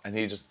up, and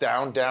he just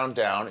down,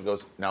 he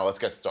goes, now let's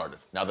get started.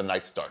 Now the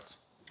night starts.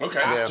 Okay.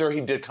 After he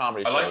did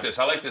comedy shows.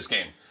 I like this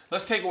game.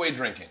 Let's take away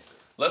drinking.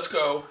 Let's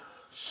go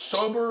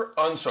sober,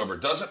 unsober.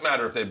 Doesn't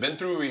matter if they've been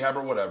through rehab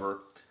or whatever.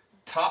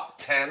 Top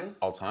 10.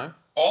 All time?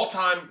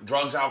 All-time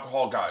drugs,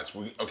 alcohol guys.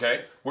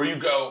 Okay? Where you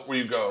go?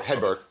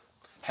 Hedberg.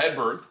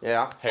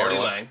 Yeah. Artie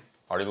Lang.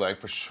 Artie Lang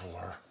for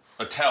sure.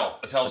 Attell's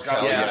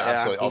got Yeah, it.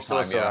 absolutely. All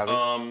time, yeah.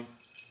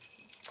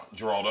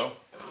 Geraldo.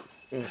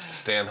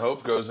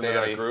 Stanhope goes into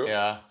that group.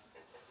 Yeah.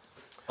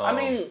 I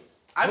mean,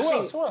 Who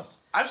else?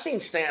 I've seen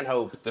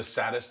Stanhope. The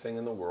saddest thing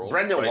in the world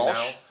Brendan right Walsh?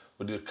 now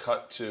would do a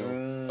cut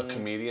to a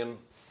comedian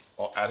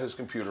at his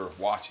computer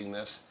watching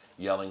this,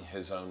 yelling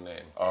his own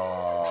name.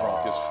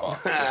 Drunk as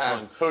fuck. Just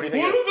going, Who do you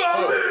think? What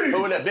about me?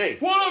 Who would that be?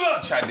 What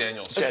about Chad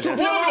Daniels? It's 2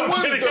 p.m. on a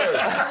Wednesday.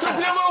 It's 2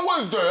 p.m. on a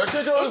Wednesday. I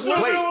can't go to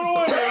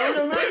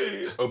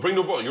sleep. Oh, bring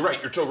the boil. You're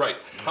right. You're so right.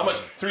 How much?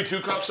 2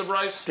 cups of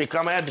rice? I'm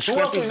gonna add the Who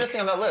else are we Scrimpy.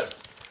 missing on that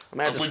list?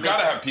 We've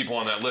got to have people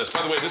on that list.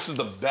 By the way, this is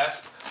the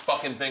best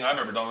fucking thing I've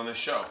ever done on this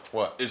show.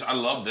 What? I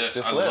love this.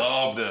 This I list?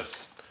 love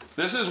this.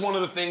 This is one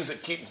of the things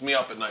that keeps me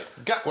up at night.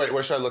 Wait,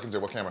 where should I look into?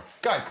 What camera?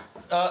 Guys,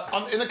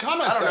 in the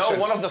comments I don't section.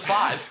 know, one of the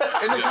 5.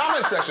 In the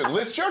comments section,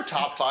 list your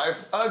top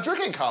 5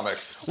 drinking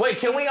comics. Wait,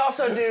 can we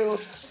also do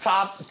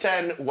top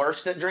 10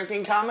 worst at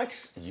drinking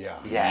comics? Yeah.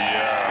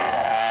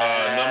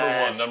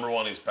 Number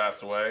one, he's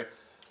passed away.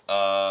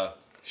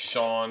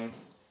 Sean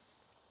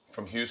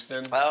from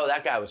Houston. Oh,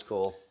 that guy was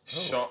cool.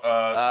 Sean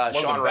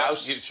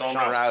Rouse. Sean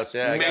Rouse, Rouse.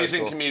 yeah, that guy was Amazing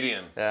cool.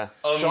 comedian. Yeah.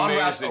 Sean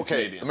Rouse, Amazing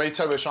okay, comedian. let me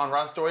tell you a Sean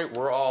Rouse story.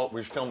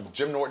 We filmed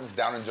Jim Norton's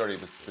Down and Dirty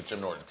with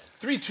Jim Norton.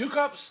 2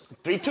 cups?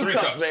 3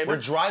 cups, baby. We're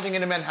driving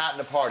into Manhattan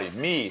to party.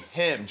 Me,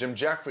 him, Jim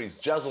Jeffries,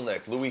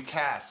 Jeselnik, Louis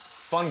Katz,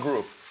 fun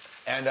group.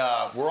 And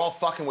we're all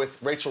fucking with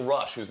Rachel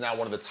Rush, who's now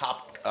one of the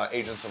top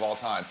agents of all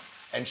time.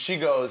 And she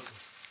goes,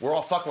 we're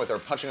all fucking with her,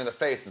 punching her in the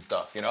face and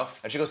stuff, you know?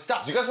 And she goes,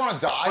 stop, do you guys want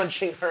to die?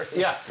 Punching her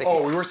in Yeah. the face.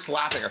 Oh, we were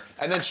slapping her.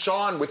 And then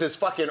Sean, with his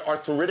fucking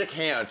arthritic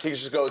hands, he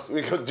goes, do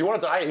you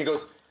want to die? And he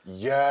goes,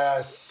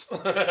 yes. You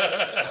put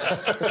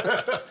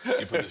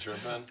the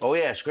shrimp in? Oh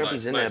yeah,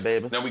 Scrimpy's in there,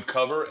 baby. Now we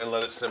cover and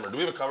let it simmer. Do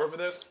we have a cover for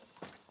this?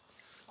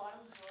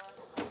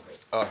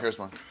 Oh, here's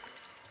one.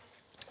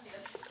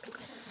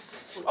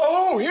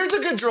 Oh, here's a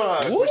good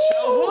drive. Michelle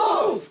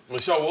Wolf.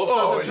 Michelle Wolf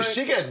Oh, doesn't drink?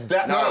 she gets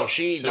that. No,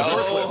 she does.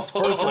 First list.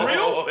 For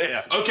real?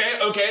 Yeah.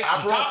 Okay.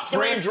 Aperol Top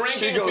 3 Spritz, she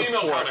drinking goes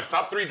female for it. comics.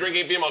 Top 3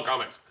 drinking female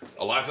comics.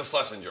 Eliza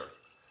Schlesinger.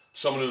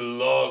 Someone who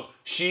loves,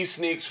 she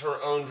sneaks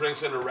her own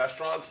drinks into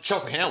restaurants.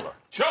 Chelsea Handler.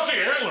 Chelsea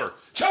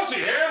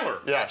Handler.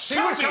 Yeah, she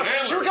would come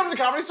to the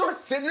Comedy Store,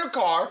 sit in her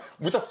car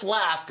with a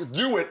flask,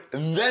 do it,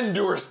 and then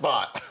do her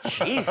spot.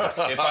 Jesus.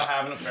 If I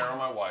have an affair on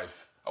my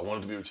wife, I want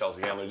it to be with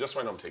Chelsea Handler, just so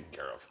I know I'm taken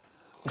care of.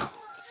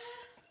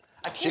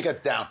 She gets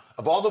down.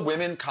 Of all the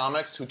women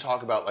comics who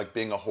talk about like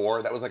being a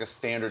whore, that was like a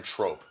standard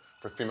trope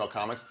for female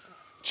comics.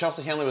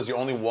 Chelsea Handler was the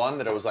only one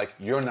that I was like,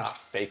 you're not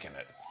faking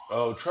it.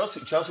 Oh,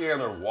 Chelsea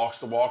Handler walks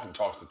the walk and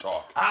talks the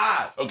talk.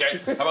 Ah. Okay,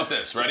 how about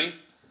this? Ready?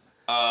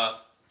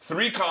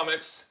 3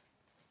 comics.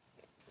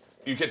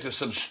 You get to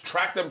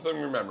subtract them from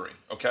your memory,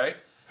 okay?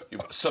 You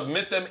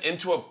submit them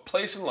into a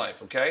place in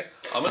life, okay?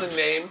 I'm gonna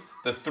name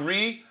the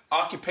 3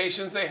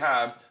 occupations they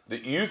have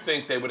that you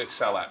think they would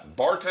excel at.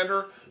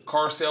 Bartender,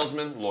 car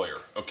salesman,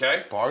 lawyer,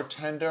 okay?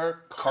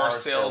 Bartender, Car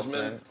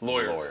salesman,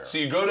 lawyer. So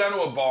you go down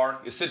to a bar,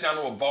 you sit down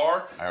to a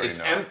bar, it's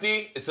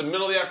empty, it's the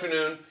middle of the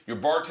afternoon, your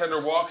bartender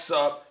walks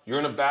up, you're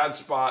in a bad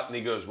spot, and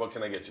he goes, what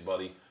can I get you,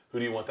 buddy? Who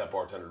do you want that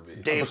bartender to be?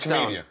 Dave Stone.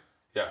 Comedian.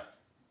 Yeah.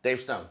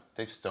 Dave Stone.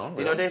 Dave Stone?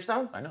 You know Dave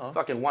Stone? I know him.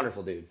 Fucking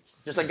wonderful dude.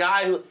 Just a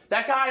guy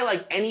that guy,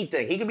 like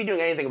anything, he could be doing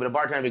anything, but a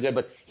bartender would be good,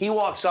 but he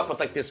walks up with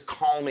like this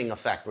calming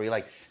effect where you're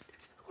like,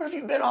 where have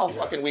you been all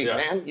fucking week,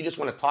 man? You just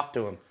want to talk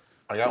to him.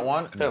 I got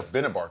one, and he's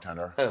been a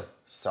bartender. Who?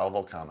 Sal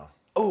Volcano.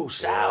 Oh,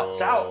 Sal,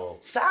 I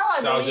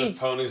Sal believe. just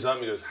ponies up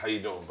and he goes, how you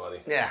doing, buddy?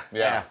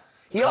 Yeah.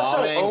 He also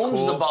Calming, owns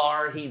cool. the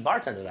bar he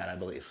bartended at, I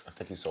believe. I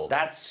think he sold it.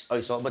 That's,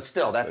 he sold, but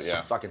still, that's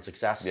Yeah. fucking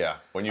success. Yeah.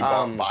 When you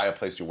buy a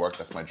place you work,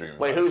 that's my dream.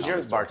 Wait, who's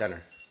your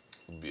bartender?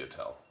 Be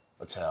Attell.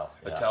 Attell.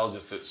 Yeah. Attell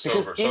just did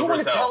Because sober. even Sober when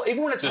Attell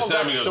just got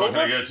said to me, he goes, what can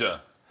I sober, get you?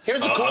 Here's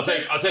the cool I'll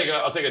take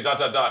a ...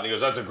 And he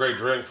goes, that's a great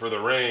drink for the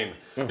rain.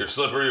 You're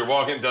slippery, you're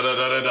walking, All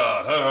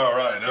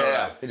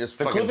right. The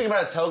cool thing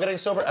about Attell getting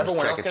sober,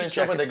 everyone else getting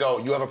sober, they go,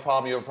 you have a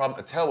problem.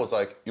 Attell was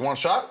like, you want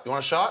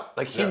a shot?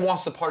 Like, he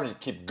wants the party to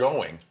keep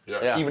going,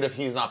 even if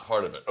he's not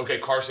part of it. Okay,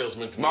 car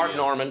salesman. Comedian. Mark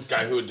Norman.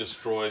 Guy who would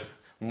destroy.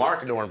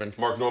 Mark Norman.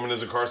 Mark Norman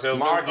is a car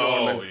salesman? Mark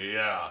Norman. Oh,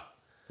 yeah.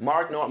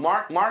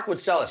 Mark would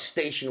sell a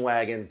station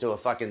wagon to a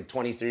fucking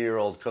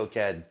 23-year-old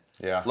cokehead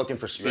looking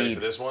for speed. You ready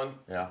for this one?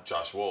 Yeah.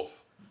 Josh Wolf.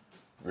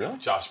 Really?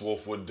 Josh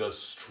Wolf would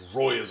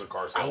destroy as a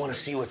car salesman. I want to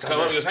see what's on Come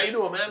up, he this. goes, how you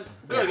doing, man?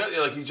 Good.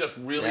 Like, he's just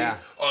really...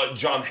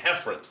 John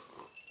Heffron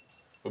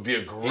would be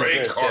a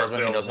great car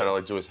salesman. He knows how to,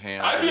 like, do his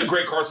hands. I'd be a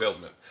great car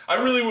salesman. I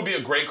really would be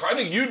a great car... I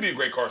think you'd be a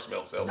great car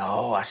salesman.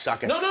 No, I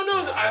suck at... No.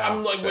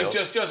 I'm like,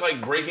 just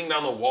like breaking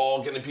down the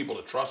wall, getting people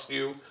to trust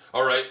you.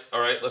 All right,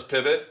 let's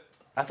pivot.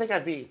 I think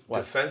I'd be... What?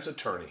 Defense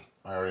attorney.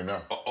 I already know.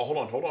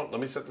 Hold on.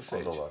 Let me set the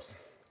stage. I'll go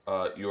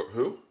last. You're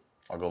who?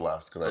 I'll go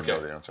last because I know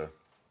the answer.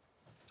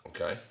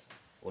 Okay.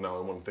 Well, now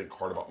I want to think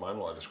hard about mine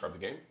while I describe the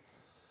game.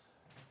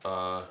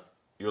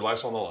 Your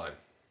life's on the line.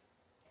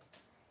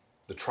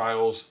 The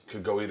trials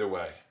could go either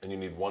way, and you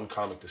need one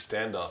comic to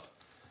stand up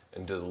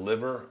and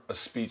deliver a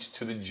speech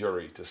to the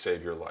jury to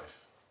save your life.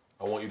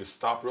 I want you to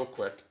stop real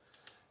quick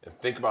and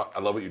think about,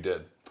 I love what you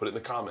did. Put it in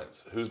the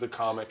comments. Who's the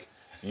comic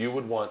you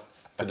would want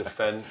to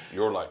defend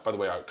your life? By the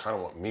way, I kind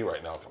of want me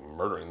right now. I'm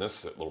murdering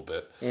this a little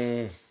bit.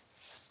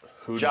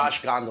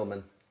 Josh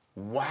Gondelman.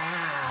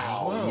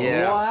 Wow.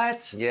 Yeah.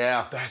 What?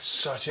 Yeah. That's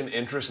such an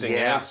interesting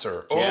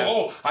answer.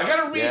 Yeah. I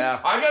gotta read. Yeah.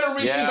 I gotta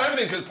reshoot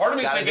everything because part of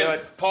me Gotta thinking do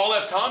it. Paul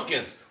F.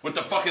 Tompkins with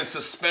the fucking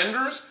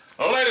suspenders.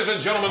 Oh, ladies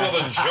and gentlemen of the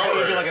jury.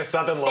 He'd be like a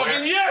Southern lawyer.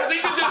 Fucking yes, he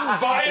could just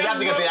buy it. You'd have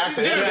to get the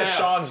accent. You'd have to get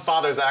Sean's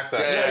father's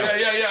accent.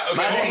 Yeah. Okay,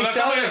 But he's that's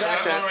not my selling his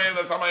answer. accent.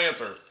 That's not my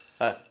answer.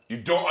 You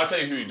don't. I'll tell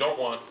you who you don't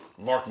want.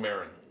 Mark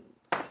Maron.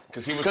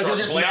 Because he would start he'll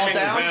just blaming melt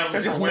down? them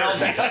He'll just for melt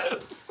wearing down?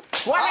 it.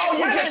 Oh,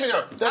 you just...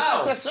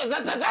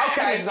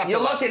 Okay, you're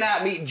looking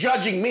at me,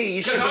 judging me.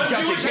 You should be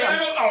judging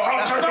him.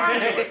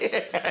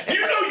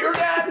 You know your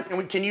dad.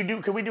 And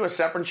can we do a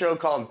separate show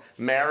called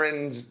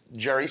Maron's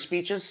Jury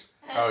Speeches?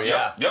 Oh,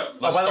 yeah. Yep.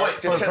 Oh, by the way,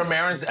 for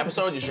Maron's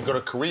episode, you should go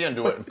to Korea and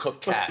do it and cook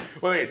cat.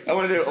 Wait,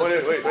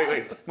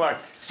 wait, Mark.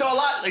 So a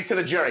lot, like to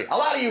the jury, a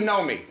lot of you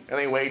know me. And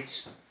then he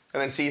waits,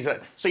 and then sees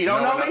it. So you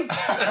don't know me?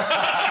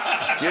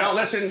 You don't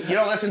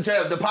listen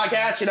to the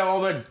podcast,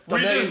 all the...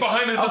 Reaches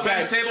behind his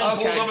defense table and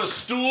pulls up a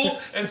stool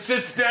and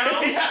sits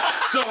down.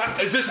 So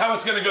is this how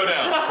it's going to go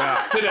down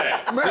today?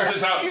 This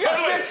is how... You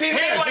got 15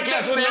 minutes. Hand like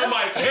this with no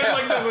mic. Hand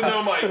like this with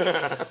no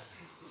mic.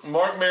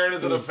 Mark Maron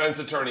is a defense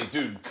attorney.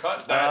 Dude,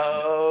 cut that.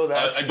 Oh,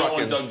 that's I don't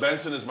want Doug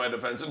Benson as my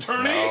defense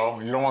attorney. No,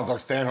 you don't want Doug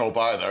Stanhope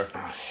either.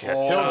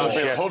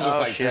 He'll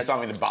just do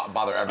something to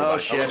bother everybody. Oh,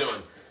 shit. How we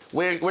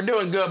doing? We're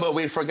doing good, but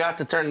we forgot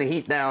to turn the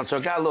heat down, so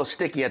it got a little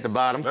sticky at the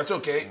bottom. That's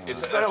okay. we did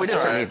It's turn the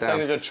heat like a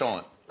down. good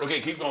chillin'. Okay,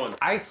 keep going.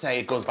 I'd say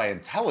it goes by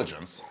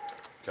intelligence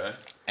Okay.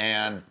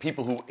 and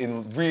people who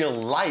in real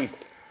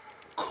life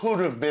could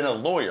have been a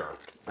lawyer.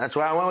 That's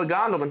why I went with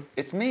Gondelman.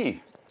 It's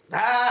me.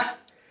 Well...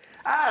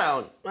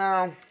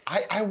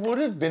 I would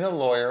have been a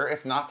lawyer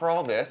if not for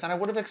all this, and I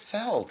would have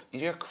excelled.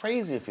 You're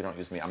crazy if you don't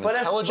use me. I'm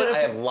intelligent. I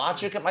have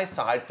logic at my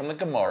side from the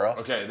Gemara.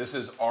 Okay, this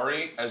is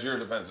Ari as your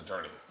defense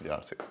attorney. Yeah,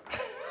 that's it.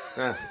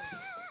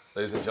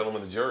 Ladies and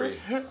gentlemen of the jury.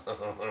 I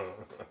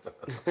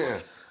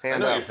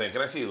know what you're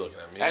thinking. I see you looking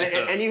at me.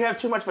 And you have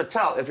too much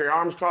Patel. If your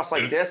arms cross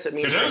like this, it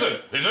means he's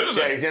innocent. He's innocent.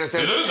 Yeah, he's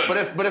innocent. He's innocent.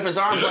 But if his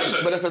arms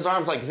He's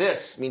like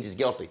this, it means he's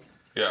guilty.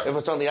 Yeah. If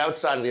it's on the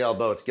outside of the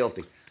elbow, it's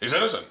guilty. He's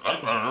innocent.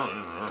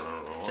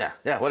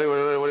 Yeah. What do you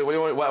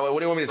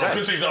want me to say?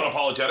 Because he's not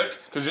apologetic.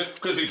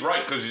 Because he's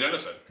right. Because he's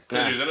innocent.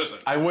 Because he's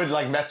innocent. I would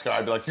like Metzger.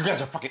 I'd be like, you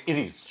guys are fucking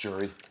idiots,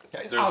 jury.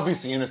 Yeah, he's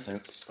obviously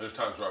innocent. There's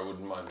times where I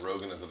wouldn't mind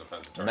Rogan as a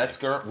defense attorney.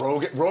 Metzger,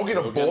 Rogan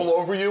to bowl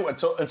over you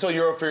until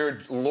you're for your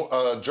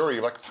jury.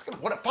 You're like, fucking,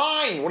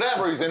 fine,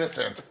 whatever, he's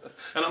innocent.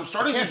 And I'm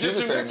starting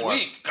jiu-jitsu next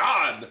week.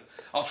 God.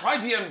 I'll try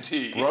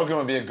DMT. Rogan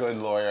would be a good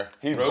lawyer.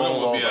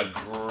 Rogan would be a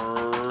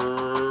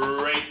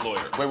great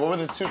lawyer. Wait, what were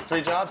the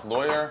 3 jobs?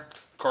 Lawyer?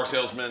 Car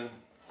salesman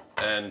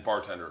and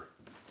bartender.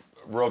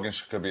 Rogan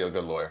could be a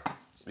good lawyer.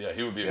 Yeah,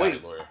 he would be a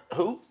great lawyer.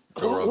 Who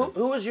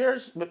was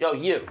yours? Oh,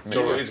 you.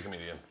 Joe Rogan, he's a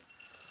comedian.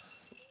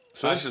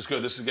 So this is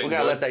good. This is getting We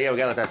gotta good.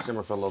 let that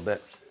simmer for a little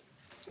bit.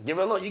 Give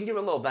it a little. You can give it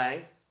a little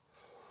bang.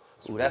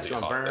 Ooh, that's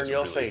really gonna hot. burn That's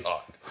your really face.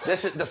 hot.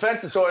 This is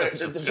defense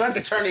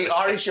attorney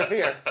Ari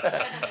Shaffir.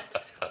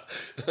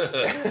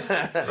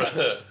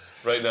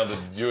 Right now, the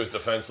U.S.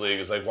 Defense League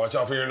is like, watch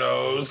out for your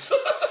nose.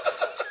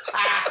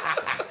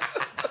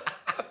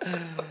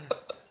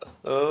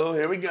 Oh,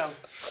 here we go.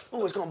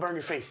 Oh, it's gonna burn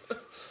your face.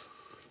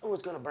 Oh,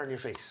 it's gonna burn your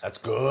face. That's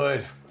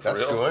good.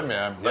 That's real? good,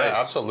 man. Nice. Yeah,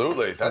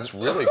 absolutely. That's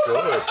really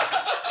good.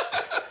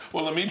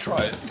 Well, let me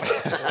try it.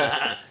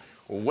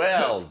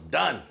 Well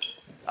done.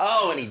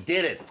 Oh, and he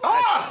did it.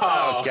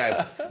 Oh! Okay.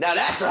 Now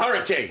that's a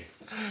hurricane.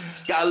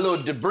 Got a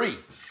little debris.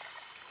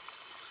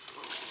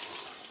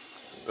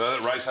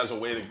 That rice has a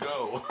way to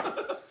go.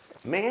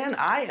 Man,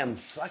 I am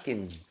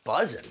fucking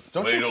buzzing.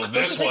 Don't Wait you, till don't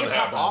this you take one the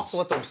top happens. off to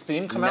let the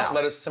steam come out and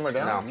let it simmer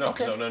down? No,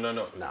 Okay. no. No.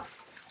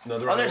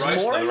 Another Oh, round of there's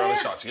rice, more another in round of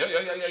there? shots.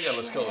 Yeah.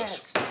 Let's kill this.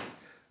 Shit.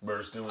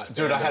 Burr's doing this.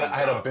 Dude, I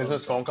had a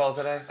business phone call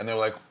today, and they were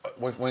like,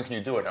 when can you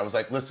do it? I was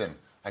like, listen,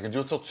 I can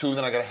do it till 2,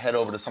 then I gotta head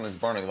over to something's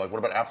burning. They're like, what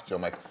about after 2?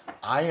 I'm like,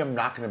 I am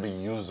not gonna be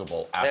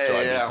usable after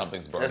I do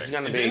something's burning. It's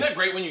gonna be. Isn't that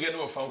great when you get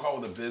into a phone call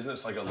with a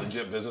business, like a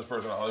legit business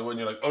person in Hollywood, and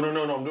you're like, oh,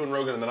 no, I'm doing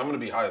Rogan, and then I'm gonna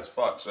be high as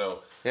fuck, so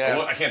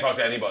I can't talk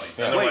to anybody.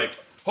 And they're like,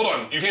 hold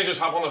on, you can't just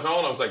hop on the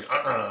phone? I was like,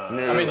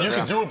 I mean, you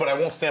can do it, but I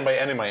won't stand by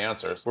any of my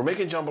answers. We're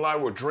making jambalaya,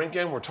 we're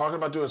drinking, we're talking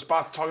about doing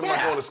spots, talking about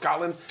going to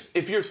Scotland.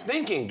 If you're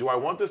thinking, do I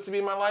want this to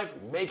be my life?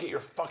 Make it your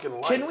fucking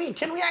life.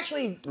 Can we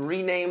actually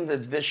rename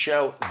this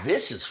show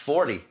This is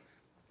 40?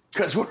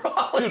 Because we're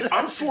all... Dude,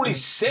 I'm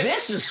 46.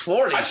 This is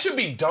 40. I should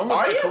be done with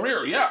my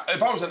career. Yeah,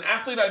 if I was an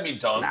athlete, I'd be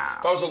done. Nah.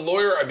 If I was a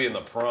lawyer, I'd be in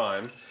the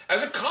prime.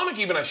 As a comic,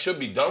 even, I should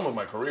be done with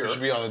my career. You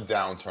should be on the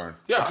downturn.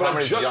 Yeah, but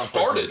I just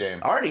started.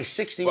 Game. Already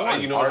 61.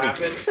 Well, you know what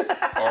happened?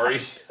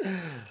 Ari.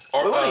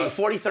 What are you,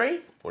 43?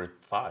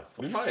 45.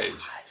 You're my age.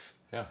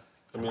 Yeah.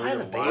 I mean, Am I the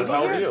you're- baby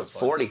How old are here? you?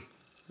 40.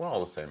 We're all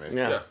the same age.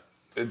 Yeah.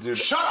 Dude,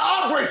 Shut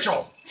up,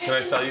 Rachel! can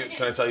I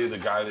tell you the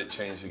guy that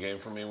changed the game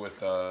for me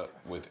with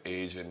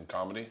age and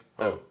comedy?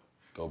 Oh.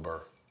 Bill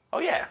Burr. Oh,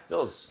 yeah.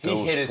 Those. He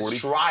Bill hit was his 40.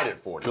 stride at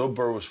 40. Bill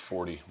Burr was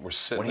 40. We're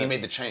sitting when he there-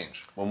 made the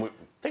change. when we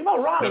Think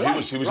about Ron No,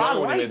 White. he was Ron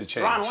young when he White, made the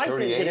change. Ron White didn't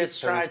hit 38, his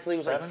stride till he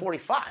was like 37?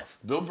 45.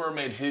 Bill Burr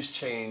made his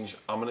change,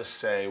 I'm gonna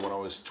say, when I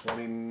was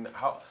 20.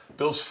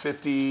 Bill's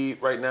 50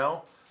 right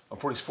now. I'm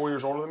 44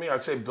 years older than me.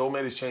 I'd say Bill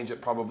made his change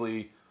at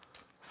probably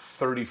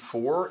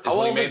 34 is How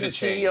when he old made is the the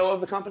change. CEO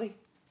of the company?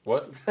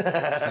 What?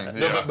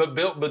 No,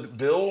 but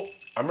Bill,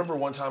 I remember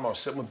one time I was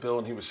sitting with Bill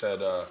and he said,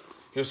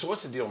 he goes, so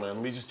what's the deal,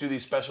 man? We just do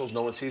these specials,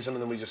 no one sees them,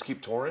 and then we just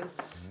keep touring?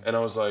 And I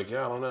was like,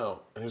 yeah, I don't know.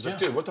 And he was like,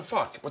 dude, what the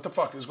fuck? What the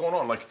fuck is going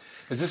on? Like,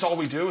 is this all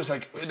we do? It's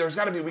like, we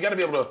gotta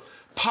be able to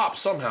pop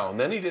somehow. And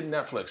then he did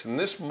Netflix, and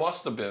this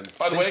must have been,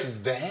 by the way. This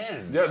is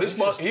then. Yeah,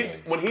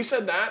 when he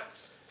said that,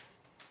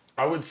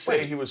 I would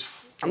say he was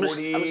I'm just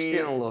stealing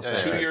a little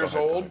 42 something. years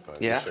old.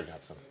 Yeah. Sure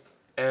got some.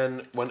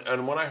 And when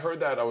I heard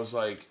that, I was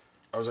like,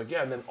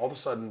 yeah. And then all of a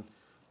sudden,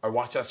 I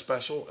watched that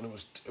special, and it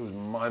was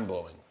mind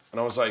blowing.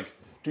 And I was like,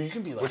 dude, you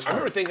can be like. I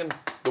remember thinking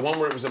the one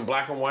where it was in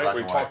black and white,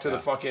 where he talked to the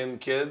fucking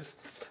kids,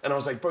 and I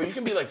was like, bro, you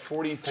can be like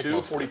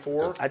 42,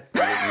 44. I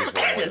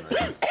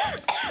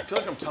feel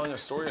like I'm telling a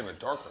story in a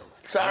dark room.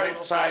 Sorry.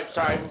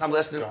 I'm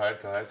listening. Go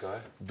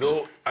ahead.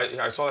 Bill,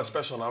 I saw that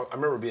special, and I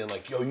remember being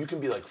like, yo, you can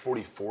be like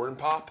 44 and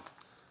pop.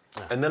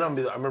 And then I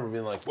remember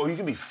being like, well, you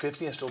can be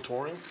 50 and still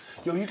touring?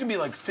 Yo, you can be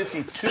like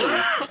 52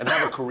 and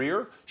have a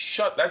career?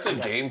 That's a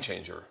game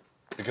changer.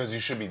 Because you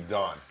should be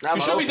done.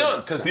 You should be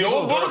done. Because The people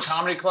old who go books. to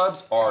comedy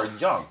clubs are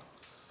young.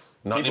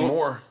 Not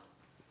anymore.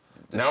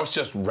 Now it's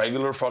just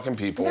regular fucking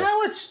people.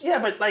 Now it's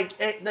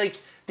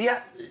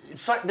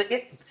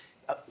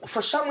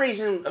for some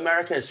reason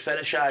America has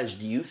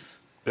fetishized youth.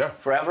 Yeah.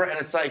 Forever, and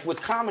it's like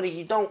with comedy,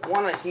 you don't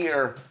want to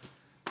hear.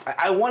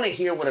 I want to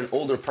hear what an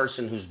older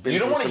person who's been. You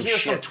don't want to hear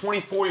shit. some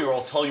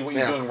 24-year-old tell you what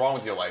you're Yeah. doing wrong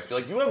with your life. You're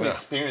like, you haven't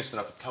experienced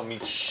enough to tell me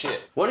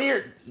shit.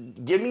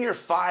 Give me your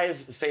 5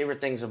 favorite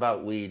things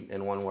about weed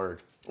in one word.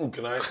 Ooh,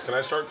 can I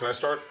start? Can I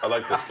start? I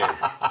like this game.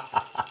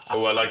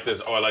 Oh, I like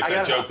this. Oh, I like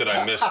that joke that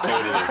I missed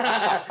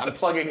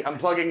totally.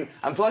 I'm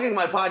plugging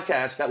my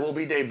podcast that will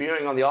be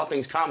debuting on the All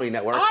Things Comedy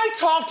Network. I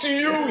talked to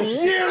you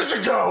years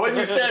ago, and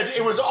you said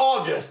it was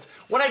August.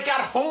 When I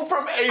got home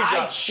from Asia,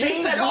 I you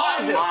changed said my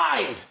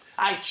August. mind.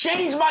 I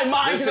changed my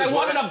mind because I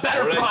wanted a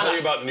better What did I tell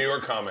you product. about New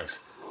York comics?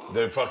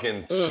 They're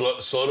fucking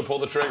slow to pull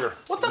the trigger.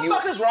 What the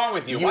fuck is wrong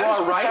with you? You Why are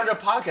did you right. start a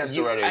podcast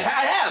already? I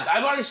have.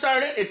 I've already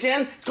started. It's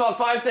in. It's called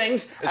 5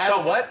 Things. It's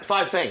called what?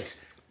 5 Things.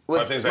 With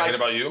 5 Things I Hate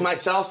About You?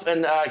 Myself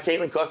and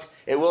Caitlin Cook.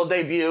 It will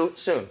debut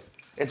soon.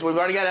 We've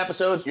already got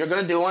episodes. You're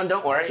going to do one.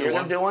 Don't worry. You're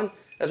going to do one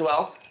as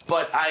well.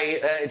 But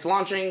it's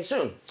launching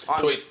soon.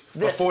 So wait,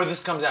 Before this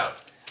comes out.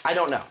 I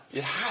don't know.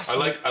 It has to.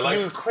 I like.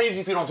 You're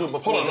crazy if you don't do it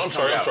before Hold on, this I'm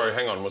comes out. sorry.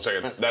 Hang on 1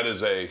 second. That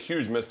is a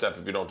huge misstep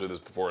if you don't do this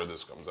before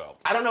this comes out.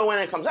 I don't know when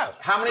it comes out.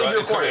 How many have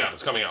you It's coming recorded? out.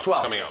 It's coming out.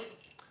 12. It's coming out.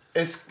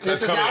 This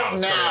It's is coming out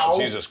It's coming now. out.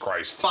 Jesus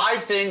Christ.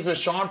 5 Things with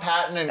Sean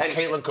Patton and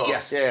Caitlin Cook.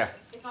 Yes, yeah.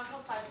 It's not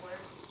called 5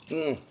 words.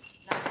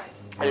 Not 5 words.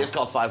 It is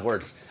called 5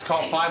 Words. It's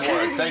called 5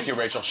 Words. Thank you,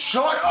 Rachel.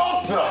 Shut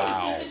up,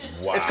 though.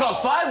 Wow. It's called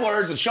 5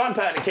 Words with Sean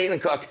Patton and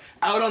Caitlin Cook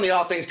out on the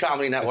All Things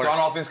Comedy Network. It's on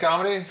All Things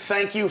Comedy?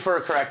 Thank you for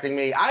correcting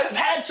me. I've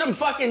had some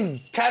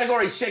fucking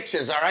category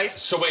 6s, all right?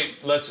 So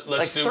wait, let's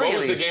Like do. 3 What of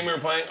was the these. game we were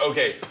playing?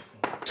 Okay.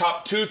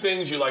 Top 2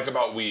 things you like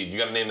about weed. You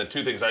got to name the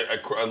 2 things. I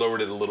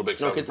lowered it a little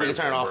bit. No, we can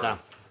turn it off now.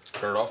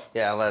 Turn it off?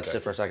 Yeah, let it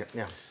sit for a second.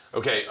 Yeah.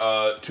 Okay,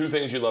 2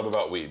 things you love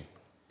about weed.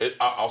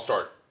 I'll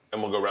start,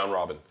 and we'll go round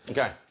robin.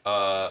 Okay.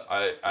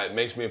 It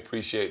makes me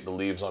appreciate the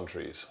leaves on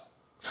trees.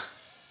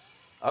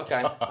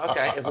 Okay.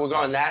 If we're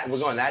going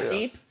that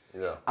deep,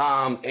 Yeah.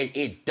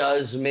 it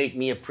does make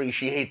me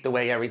appreciate the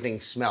way everything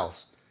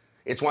smells.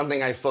 It's one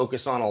thing I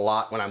focus on a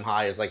lot when I'm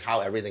high is like how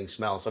everything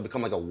smells. So I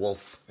become like a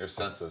wolf. Your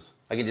senses.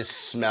 I can just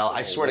smell.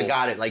 I swear to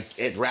God, it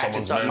ratchets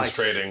Someone's up my.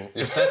 menstruating.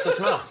 Your sense of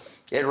smell.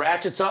 It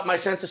ratchets up my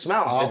sense of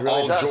smell. I'll, it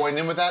really does. join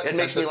in with that. It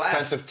makes me laugh.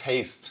 Sense of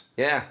taste.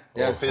 Yeah.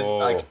 Yeah. Oh.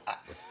 Like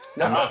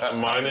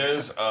Mine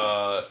is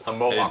a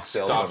Mohawk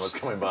salesman was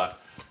coming by.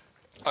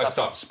 I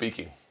stopped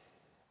speaking.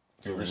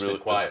 You were really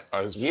quiet.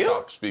 I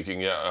stopped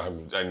speaking. Yeah,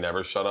 I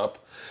never shut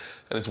up,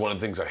 and it's one of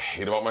the things I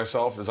hate about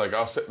myself. Is like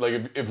I'll say,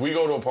 like if we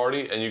go to a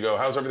party and you go,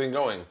 "How's everything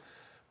going?"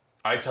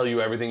 I tell you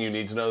everything you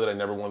need to know that I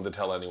never wanted to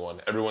tell anyone.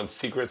 Everyone's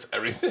secrets,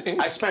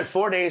 everything. I spent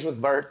 4 days with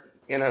Bert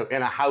in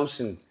a house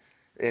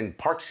in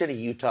Park City,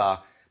 Utah,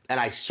 and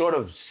I sort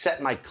of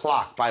set my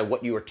clock by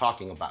what you were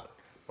talking about.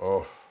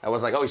 Oh. I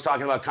was like, oh, he's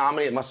talking about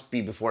comedy. It must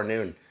be before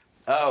noon.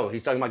 Oh,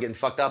 he's talking about getting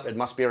fucked up. It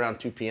must be around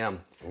 2 p.m.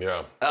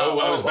 Yeah. I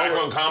was back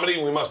on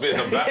comedy. We must be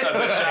at the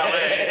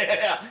chalet.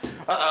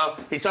 Yeah.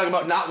 He's talking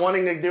about not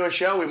wanting to do a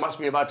show. We must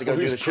be about to go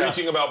do the show. Who's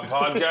preaching about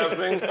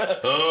podcasting?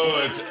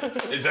 Oh,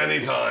 it's any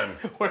time.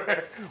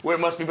 where it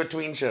must be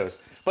between shows.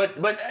 But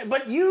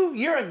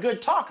you're a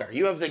good talker.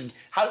 You have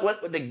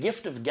the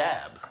gift of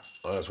gab.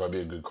 Oh, that's why I'd be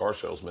a good car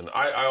salesman.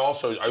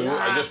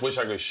 I just wish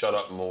I could shut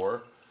up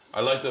more. I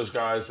like those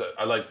guys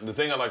the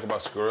thing I like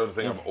about Segura, the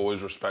thing I've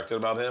always respected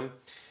about him,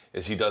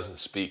 is he doesn't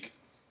speak.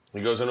 He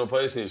goes into a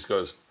place and he just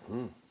goes,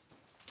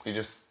 He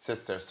just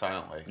sits there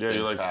silently. Yeah,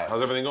 you're like,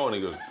 how's everything going?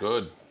 He goes,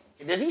 good.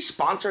 Is he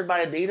sponsored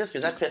by Adidas?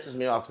 Because that pisses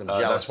me off because I'm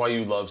jealous. That's why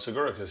you love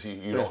Segura, because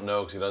you don't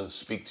know, because he doesn't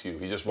speak to you.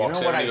 He just walks You know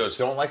in what and he I goes,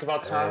 don't like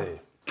about Tom? hey.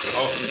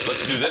 Oh,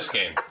 let's do this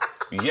game.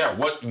 Yeah,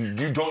 what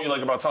don't you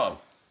like about Tom?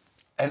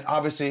 And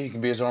obviously he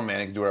can be his own man.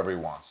 He can do whatever he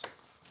wants.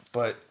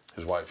 But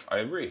His wife. I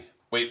agree.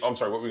 Wait, I'm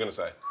sorry, what were you going to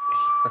say?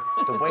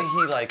 the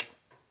way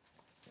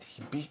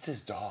he beats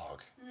his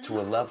dog to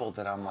a level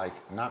that I'm like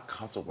not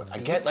comfortable with. I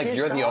get like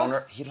you're the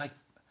owner. He like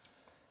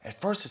at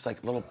first it's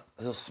like little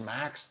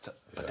smacks,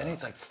 but then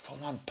he's like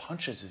full on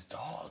punches his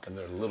dog. And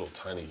they're little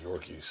tiny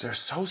Yorkies. They're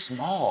so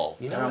small.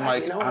 You know and I'm what I-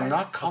 like, you know what I'm I-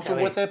 not comfortable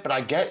okay, with it, but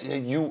I get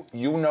you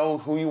know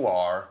who you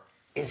are.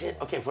 Is it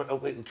okay?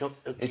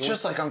 It's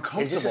just like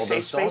uncomfortable. Is this a safe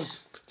Those dogs-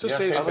 space? It's a Yeah,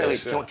 safe safe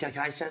space. space. Yeah.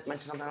 Can I mention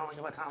something I don't like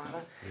about Tom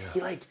Hanna? Yeah. He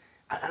like,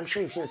 I'm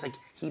sure you've seen this. Like,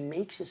 he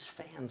makes his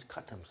fans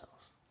cut themselves.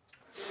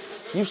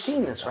 You've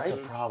seen this, right? That's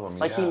a problem,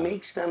 Like he yeah.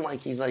 makes them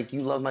like he's like, you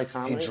love my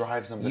comedy.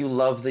 drives them to- You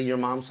love the Your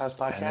Mom's House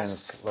podcast. And then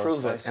it's low Prove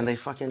slices. it. And they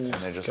fucking. And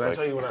they're just Can I like,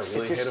 tell you what I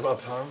really just- hate about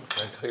Tom?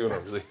 Can I tell you what I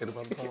really hate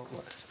about Tom?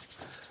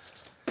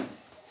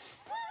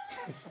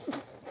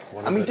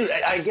 I mean, dude,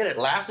 I get it.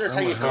 Laughter is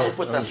how you cope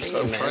with the pain,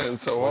 I'm man. trying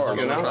so hard.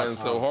 You know? I'm trying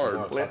so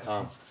hard. Fat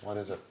Tom, what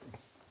is it?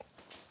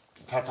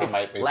 Fat Tom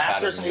might be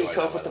Laughter is fatter how than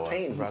you I cope know, with by the way.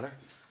 pain, brother.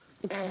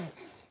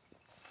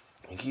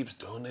 He keeps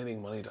donating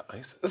money to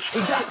ISIS.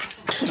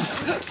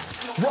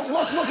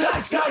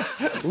 Look, guys,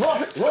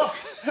 look.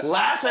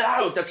 Laugh it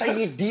out. That's how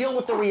you deal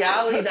with the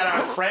reality that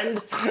our friend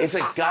is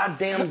a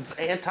goddamn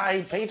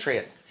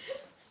anti-patriot.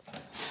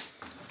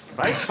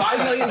 Right? $5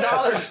 million in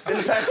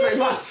the past 3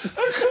 months.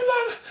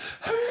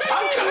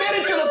 I'm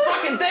committed to the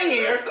fucking thing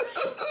here.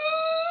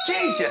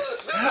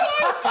 Jesus.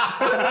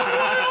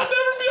 I'll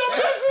never be on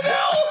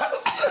SNL.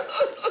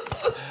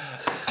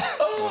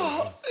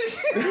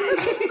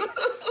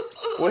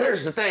 Well,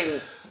 here's the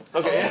thing.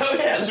 Okay. Oh,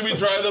 yeah. Should we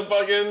try the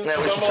fucking? Yeah,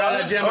 we should try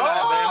that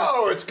Jambalaya,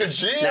 Oh, it's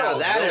congenial. Now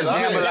that is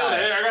Jambalaya.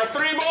 Hey, I got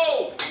 3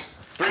 bowls.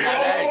 3 bowls.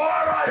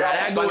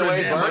 That By the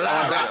way, goes to Bert,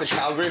 I went back Jambalaya. to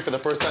Calgary for the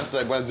first time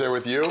since I was there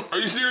with you. Are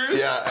you serious?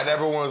 Yeah, and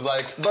everyone was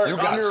like, Bert, you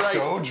on got your right.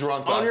 so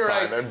drunk On last your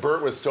time. right. And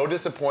Bert was so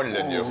disappointed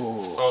in you.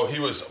 Oh, he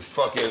was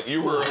fucking.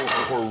 You were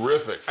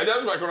horrific. That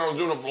was back when I was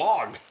doing a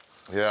vlog.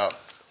 Yeah.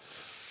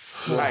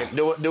 All right,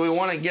 do we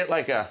want to get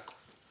like a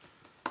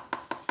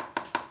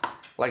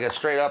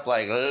straight up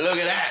like, look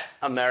at that,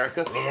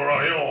 America.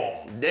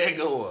 There you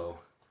go.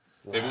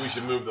 Maybe we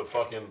should move the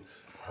fucking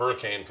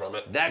hurricane from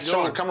it. That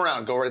Sean, go. come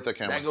around. Go right at the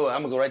camera. I'm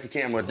gonna go right to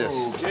camera with this.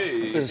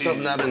 Okay. This is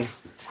something I've been.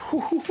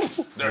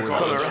 There Right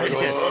goes.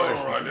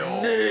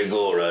 There you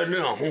go, right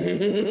now. Pull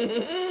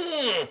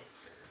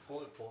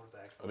it forward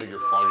back. I think you're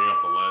fogging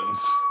up the lens.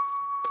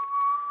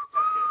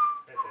 That's good.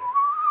 Right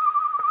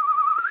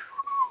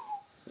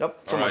there. Yep.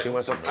 Someone right. can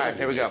whistle. All right,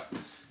 here we go.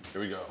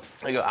 Here we go.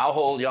 Here we go. I'll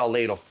hold y'all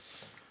ladle.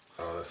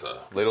 Oh, that's a.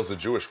 Ladle's a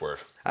Jewish word.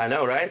 I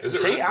know, right? Is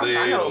it See, really?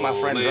 I know what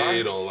my friends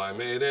ladle, I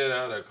made it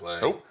out of clay.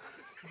 Nope. are.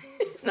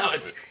 No,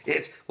 it's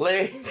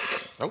ladle.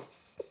 Nope.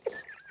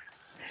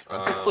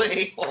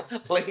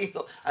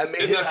 Ladle. I made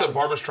Isn't it that the out.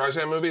 Barbra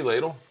Streisand movie,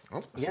 Ladle?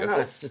 Oh, Yeah, no,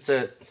 it's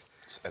a.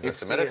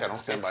 anti-Semitic. I don't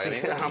stand by any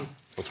of this.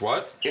 What's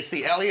what? It's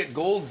the Elliot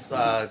Gould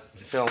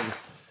film.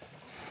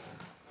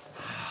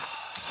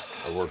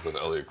 I worked with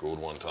Elliot Gould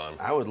one time.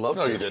 I would love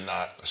No, to. you did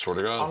not. I swear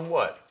to God. On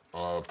what?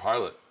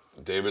 Pilot.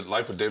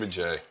 Life with David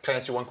J. Can I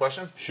ask you one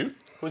question? Shoot.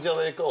 Who's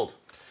Elliot Gould?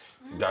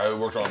 Guy who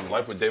worked on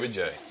Life with David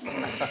J.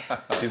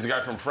 He's the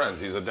guy from Friends.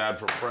 He's a dad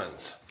from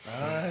Friends.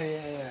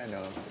 Yeah, I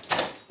know.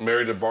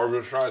 Married to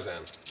Barbra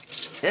Streisand.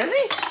 Is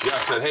he? Yeah,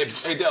 I said,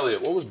 hey,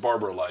 Elliot, what was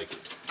Barbara like?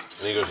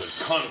 And he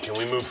goes, can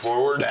we move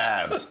forward?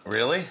 Babs.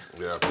 Really?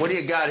 Yeah. What do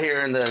you got here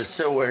in the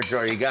silverware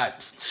drawer? You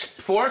got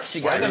Forks,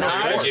 you got Why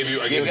knives, I gave you-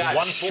 I gave you you got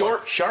one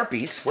short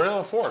Sharpies. Where are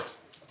the forks?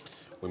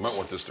 We might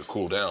want this to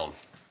cool down.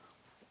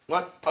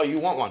 What? Oh, you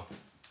want one?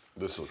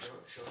 This looks.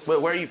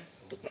 Where are you?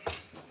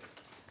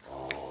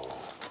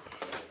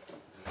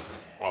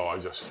 Oh, I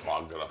just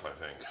fogged it up, I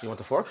think. You want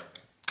the fork?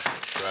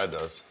 Brad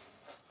does.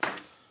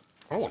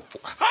 Oh,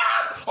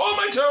 oh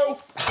my toe!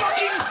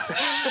 Fucking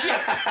shit!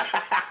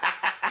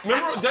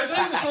 Remember, did I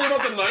tell you the story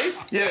about the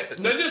knife? Yeah.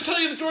 Did I just tell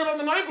you the story about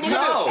the knife? Look at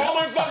No. this. Oh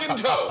my fucking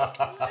toe.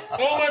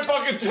 Oh my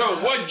fucking toe.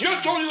 Well, I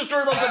just told you the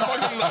story about the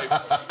fucking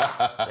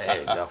knife. There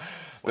you go.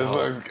 This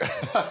looks good.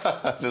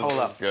 This Hold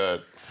looks up.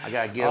 good. I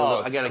gotta get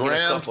Oh, get a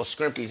scrimps. couple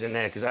scrimpies in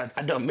there because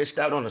I done missed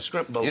out on the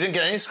scrimp boat. You didn't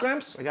get any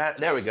scrimps?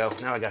 There we go.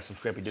 Now I got some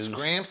scrimpy dudes.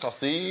 Scrimp,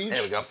 sausage.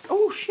 There we go.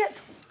 Oh shit.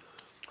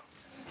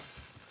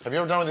 Have you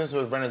ever done this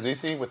with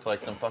Renazizi with like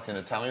some fucking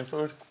Italian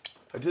food?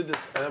 I did this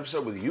an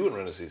episode with you and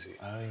Renazizi.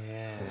 Oh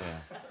yeah.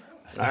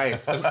 All right.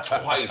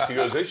 Twice. He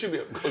goes, they should be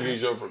a cooking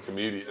show for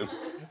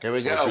comedians. Here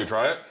we go. Should we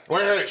try it?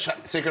 Wait.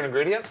 Secret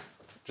ingredient?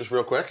 Just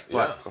real quick.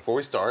 Yeah. Before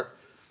we start,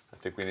 I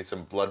think we need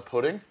some blood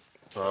pudding.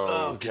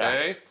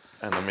 Okay.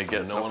 And let me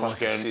get No some one wants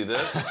to see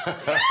this.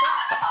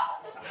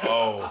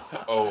 Oh,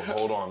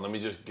 hold on. Let me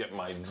just get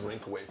my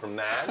drink away from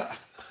that.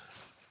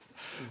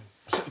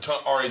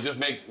 Ari,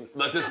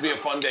 let this be a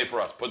fun day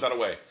for us. Put that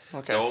away.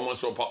 Okay. No one wants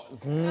to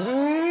apologize.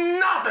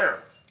 Not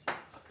there.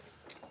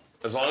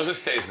 As long as it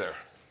stays there.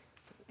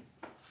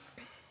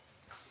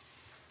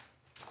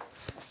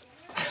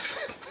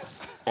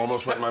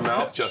 Almost went in my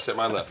mouth, just hit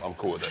my lip. I'm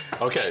cool with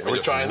it. Okay, I we're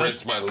just trying this.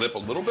 rinsed my lip a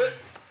little bit.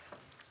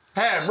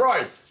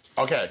 Hemorrhoids.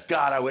 Okay.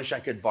 God, I wish I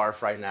could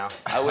barf right now.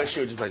 I wish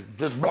you would just like.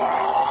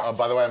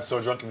 By the way, I'm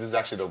so drunk, and this is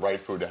actually the right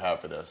food to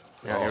have for this.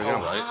 Yeah, here we go.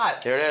 Hot.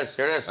 Here it is.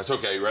 Here it is. That's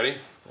okay. You ready?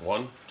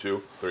 1,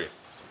 2, 3.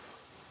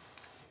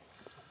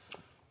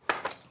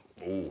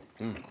 Ooh.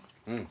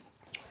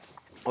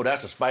 Oh,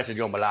 that's a spicy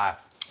jambalaya.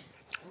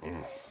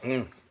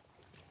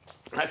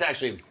 That's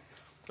actually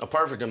a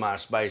perfect amount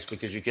of spice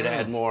because you could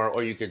add more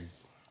or you could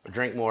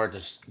drink more.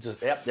 Just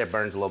yep, that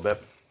burns a little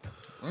bit.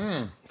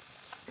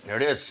 There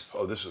it is.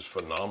 Oh, this is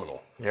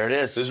phenomenal. There it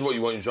is. This is what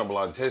you want your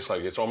jambalaya to taste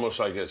like. It's almost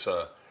like it's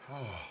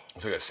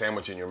like a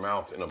sandwich in your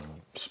mouth in a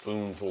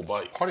spoonful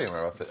bite. Party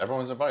with it.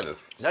 Everyone's invited.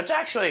 That's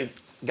actually,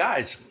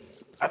 guys,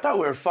 I thought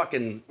we were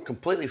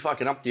completely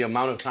fucking up the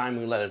amount of time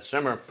we let it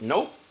simmer.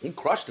 Nope, you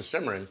crushed the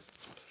simmering.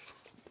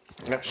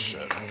 Yep.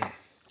 Shit.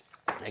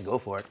 Hey, go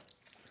for it.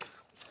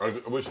 I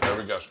wish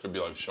every guest could be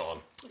like Sean.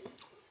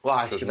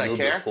 Why? Just Because I move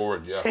care? this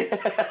forward,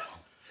 yeah.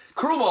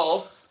 Crew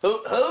Bowl,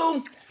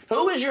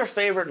 who is your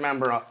favorite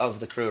member of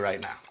the crew right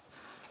now?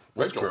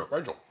 Rachel.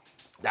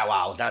 Now,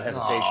 wow, without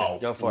hesitation,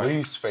 go for it.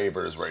 Least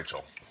favorite is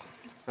Rachel.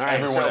 All right,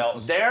 everyone so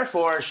else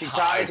therefore, she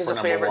tied ties as for a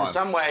number favorite in one.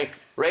 some way.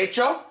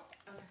 Rachel,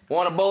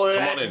 want a bowl of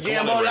Come that on in,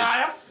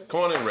 jambalaya? Come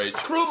on in, Rach.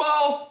 Crew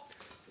Bowl.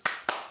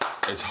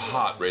 It's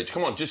hot, Rach.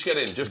 Come on, just get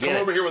in. Just Get come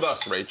it. over here with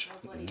us, Rach.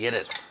 Get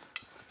it.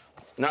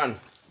 None.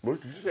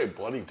 What did you say,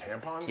 bloody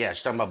tampon? Yeah,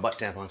 she's talking about butt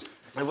tampons.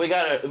 If we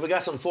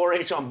got some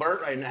 4-H on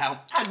Bert right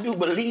now, I do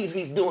believe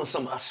he's doing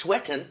some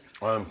sweating.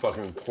 I'm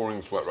fucking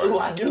pouring sweat right Ooh, now.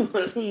 I do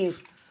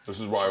believe. This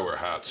is why I wear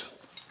hats.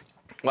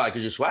 Why?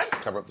 Because you sweat?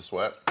 Cover up the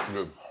sweat.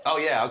 Good. Oh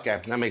yeah,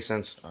 okay, that makes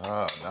sense.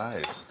 Oh,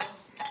 nice.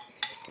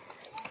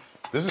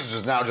 This is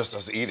just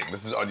us eating.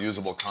 This is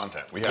unusable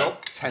content. We have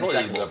Nope. 10 Totally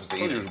seconds usable. of us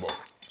Totally eating. usable.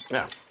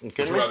 Yeah, you How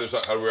kidding do we me? wrap this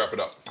up? How do we wrap it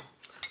up?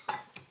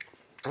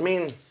 I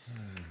mean,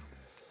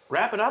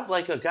 wrap it up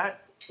like a guy,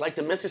 like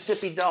the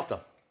Mississippi Delta.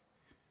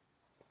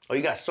 Oh,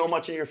 you got so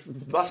much in your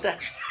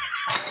mustache.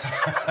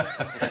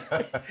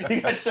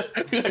 you got so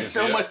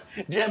see much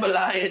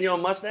jambalaya in your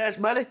mustache,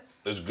 buddy.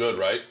 It's good,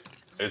 right?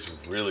 It's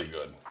really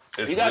good.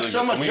 It's You got really so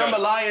good. much And we got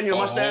jambalaya in your a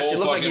mustache, whole you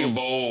look like fucking you-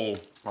 bowl.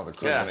 Oh, the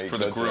crew's Yeah. gonna eat For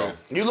the good crew.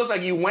 too. You look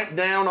like you went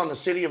down on the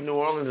city of New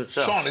Orleans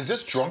itself. Sean, is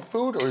this drunk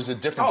food or is it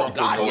different Oh drunk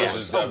God, food? yes.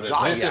 This is Oh definitely-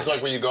 God, This yes. is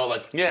like when you go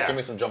like, Yeah. give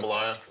me some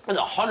jambalaya. It's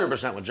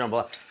 100% with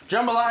jambalaya.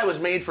 Jambalaya was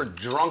made for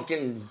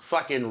drunken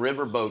fucking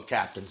riverboat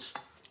captains.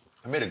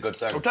 I made a good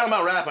thing. We're talking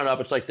about wrapping it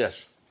up. It's like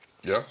this.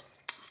 Yeah?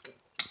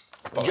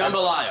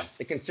 Jambalaya.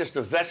 It consists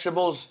of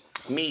vegetables,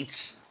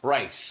 meats,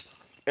 rice.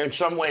 In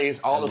some ways,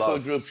 all And the love.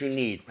 food groups you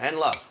need. And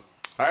love.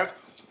 All right?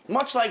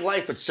 Much like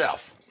life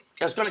itself,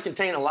 it's going to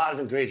contain a lot of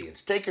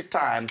ingredients. Take your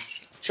time,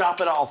 chop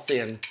it all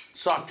thin,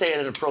 saute it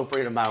an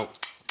appropriate amount,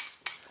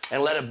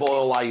 and let it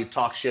boil while you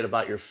talk shit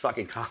about your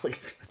fucking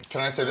colleagues.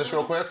 Can I say this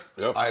real quick?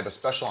 Yep. I have a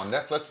special on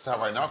Netflix. It's out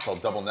right now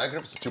called Double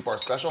Negative. It's a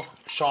 2-part special.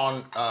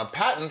 Sean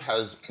Patton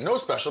has no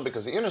special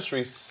because the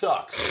industry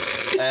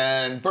sucks.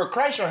 And Bert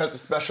Kreischer has a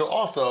special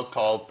also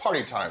called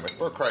Party Time with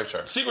Bert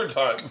Kreischer. Secret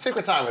time.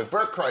 Secret Time with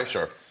Bert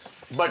Kreischer.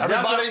 But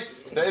Everybody,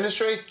 the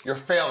industry, you're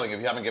failing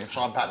if you haven't given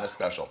Sean Patton a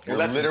special. You're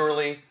Well, that's-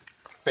 literally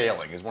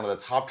failing. He's one of the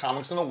top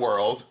comics in the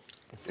world.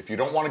 If you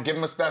don't want to give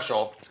him a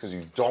special, it's because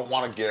you don't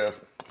want to give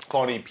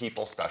funny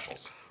people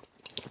specials.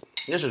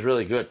 This is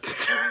really good.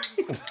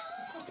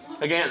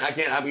 Again, I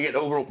get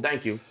over.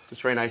 Thank you. It's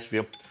very nice of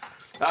you.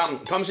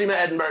 Come see my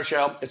Edinburgh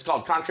show. It's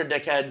called Contra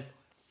Dickhead.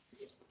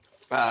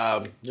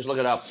 Just look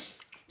it up.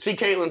 See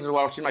Caitlin's as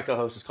well. She's my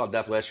co-host. It's called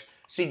Death Wish.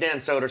 See Dan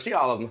Soder. See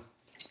all of them.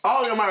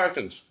 All the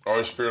Americans.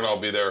 Ari Shaffir and I'll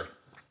be there.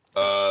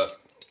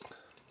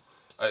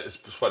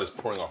 Sweat is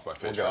pouring off my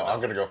face. I'm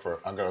gonna go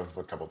for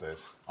a couple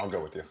days. I'll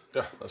go with you.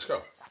 Yeah, let's go.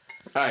 All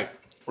right,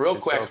 real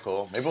It's quick. so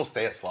cool. Maybe we'll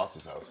stay at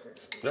Sloss's house.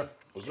 Yeah,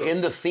 let's do it.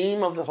 In the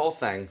theme of the whole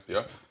thing,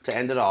 Yeah. to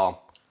end it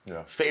all,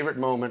 Yeah. favorite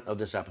moment of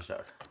this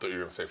episode. I thought you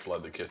were gonna say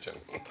flood the kitchen.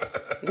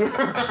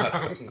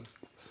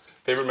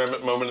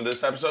 Favorite moment of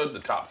this episode? The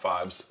top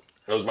fives.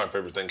 Those are my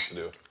favorite things to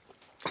do.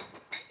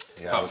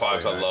 Yeah, Top it was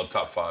fives. pretty I nice. love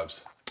top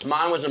fives.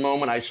 Mine was a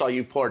moment I saw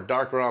you pour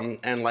dark rum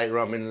and light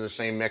rum into the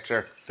same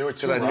mixer. There were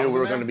two because I knew rums we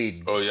were in there? going to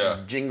be Oh yeah.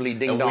 jingly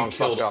ding And dong we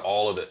killed fucked up.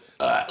 all of it.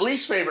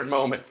 Least favorite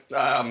moment,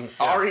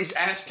 Ari's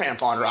ass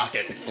tampon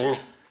rocket.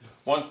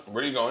 One.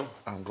 Where are you going?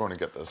 I'm going to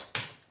get this.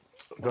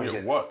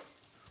 Yeah, what?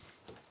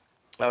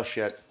 Oh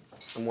shit,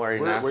 I'm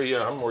worried now.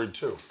 Yeah, I'm worried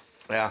too.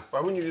 Yeah. Why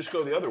wouldn't you just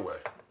go the other way?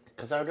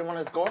 Because I didn't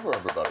want to go over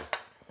everybody.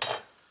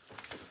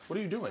 What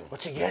are you doing?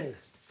 What's he getting?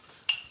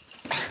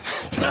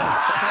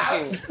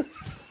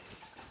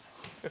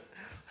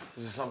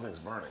 Something's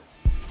burning.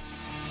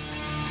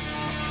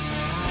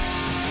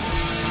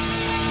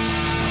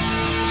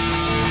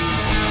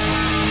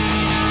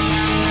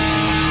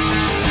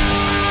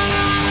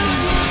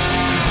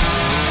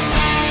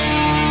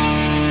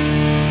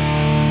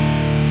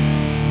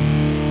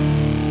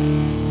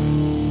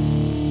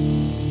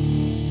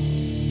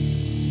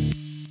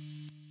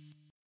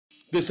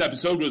 This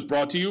episode was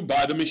brought to you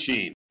by The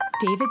Machine.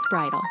 David's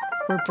Bridal,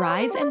 where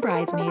brides and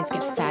bridesmaids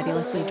get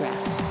fabulously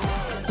dressed.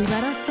 We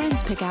let our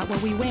friends pick out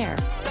what we wear,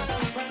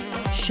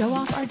 show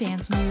off our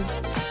dance moves,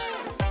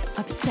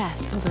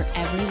 obsess over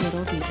every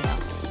little detail,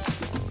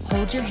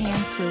 hold your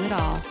hand through it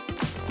all,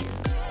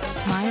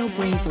 smile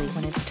bravely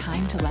when it's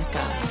time to let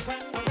go.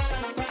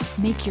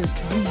 Make your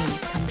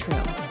dreams come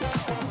true.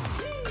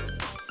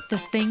 The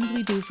things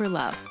we do for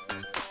love.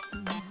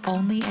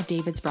 Only at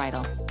David's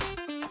Bridal.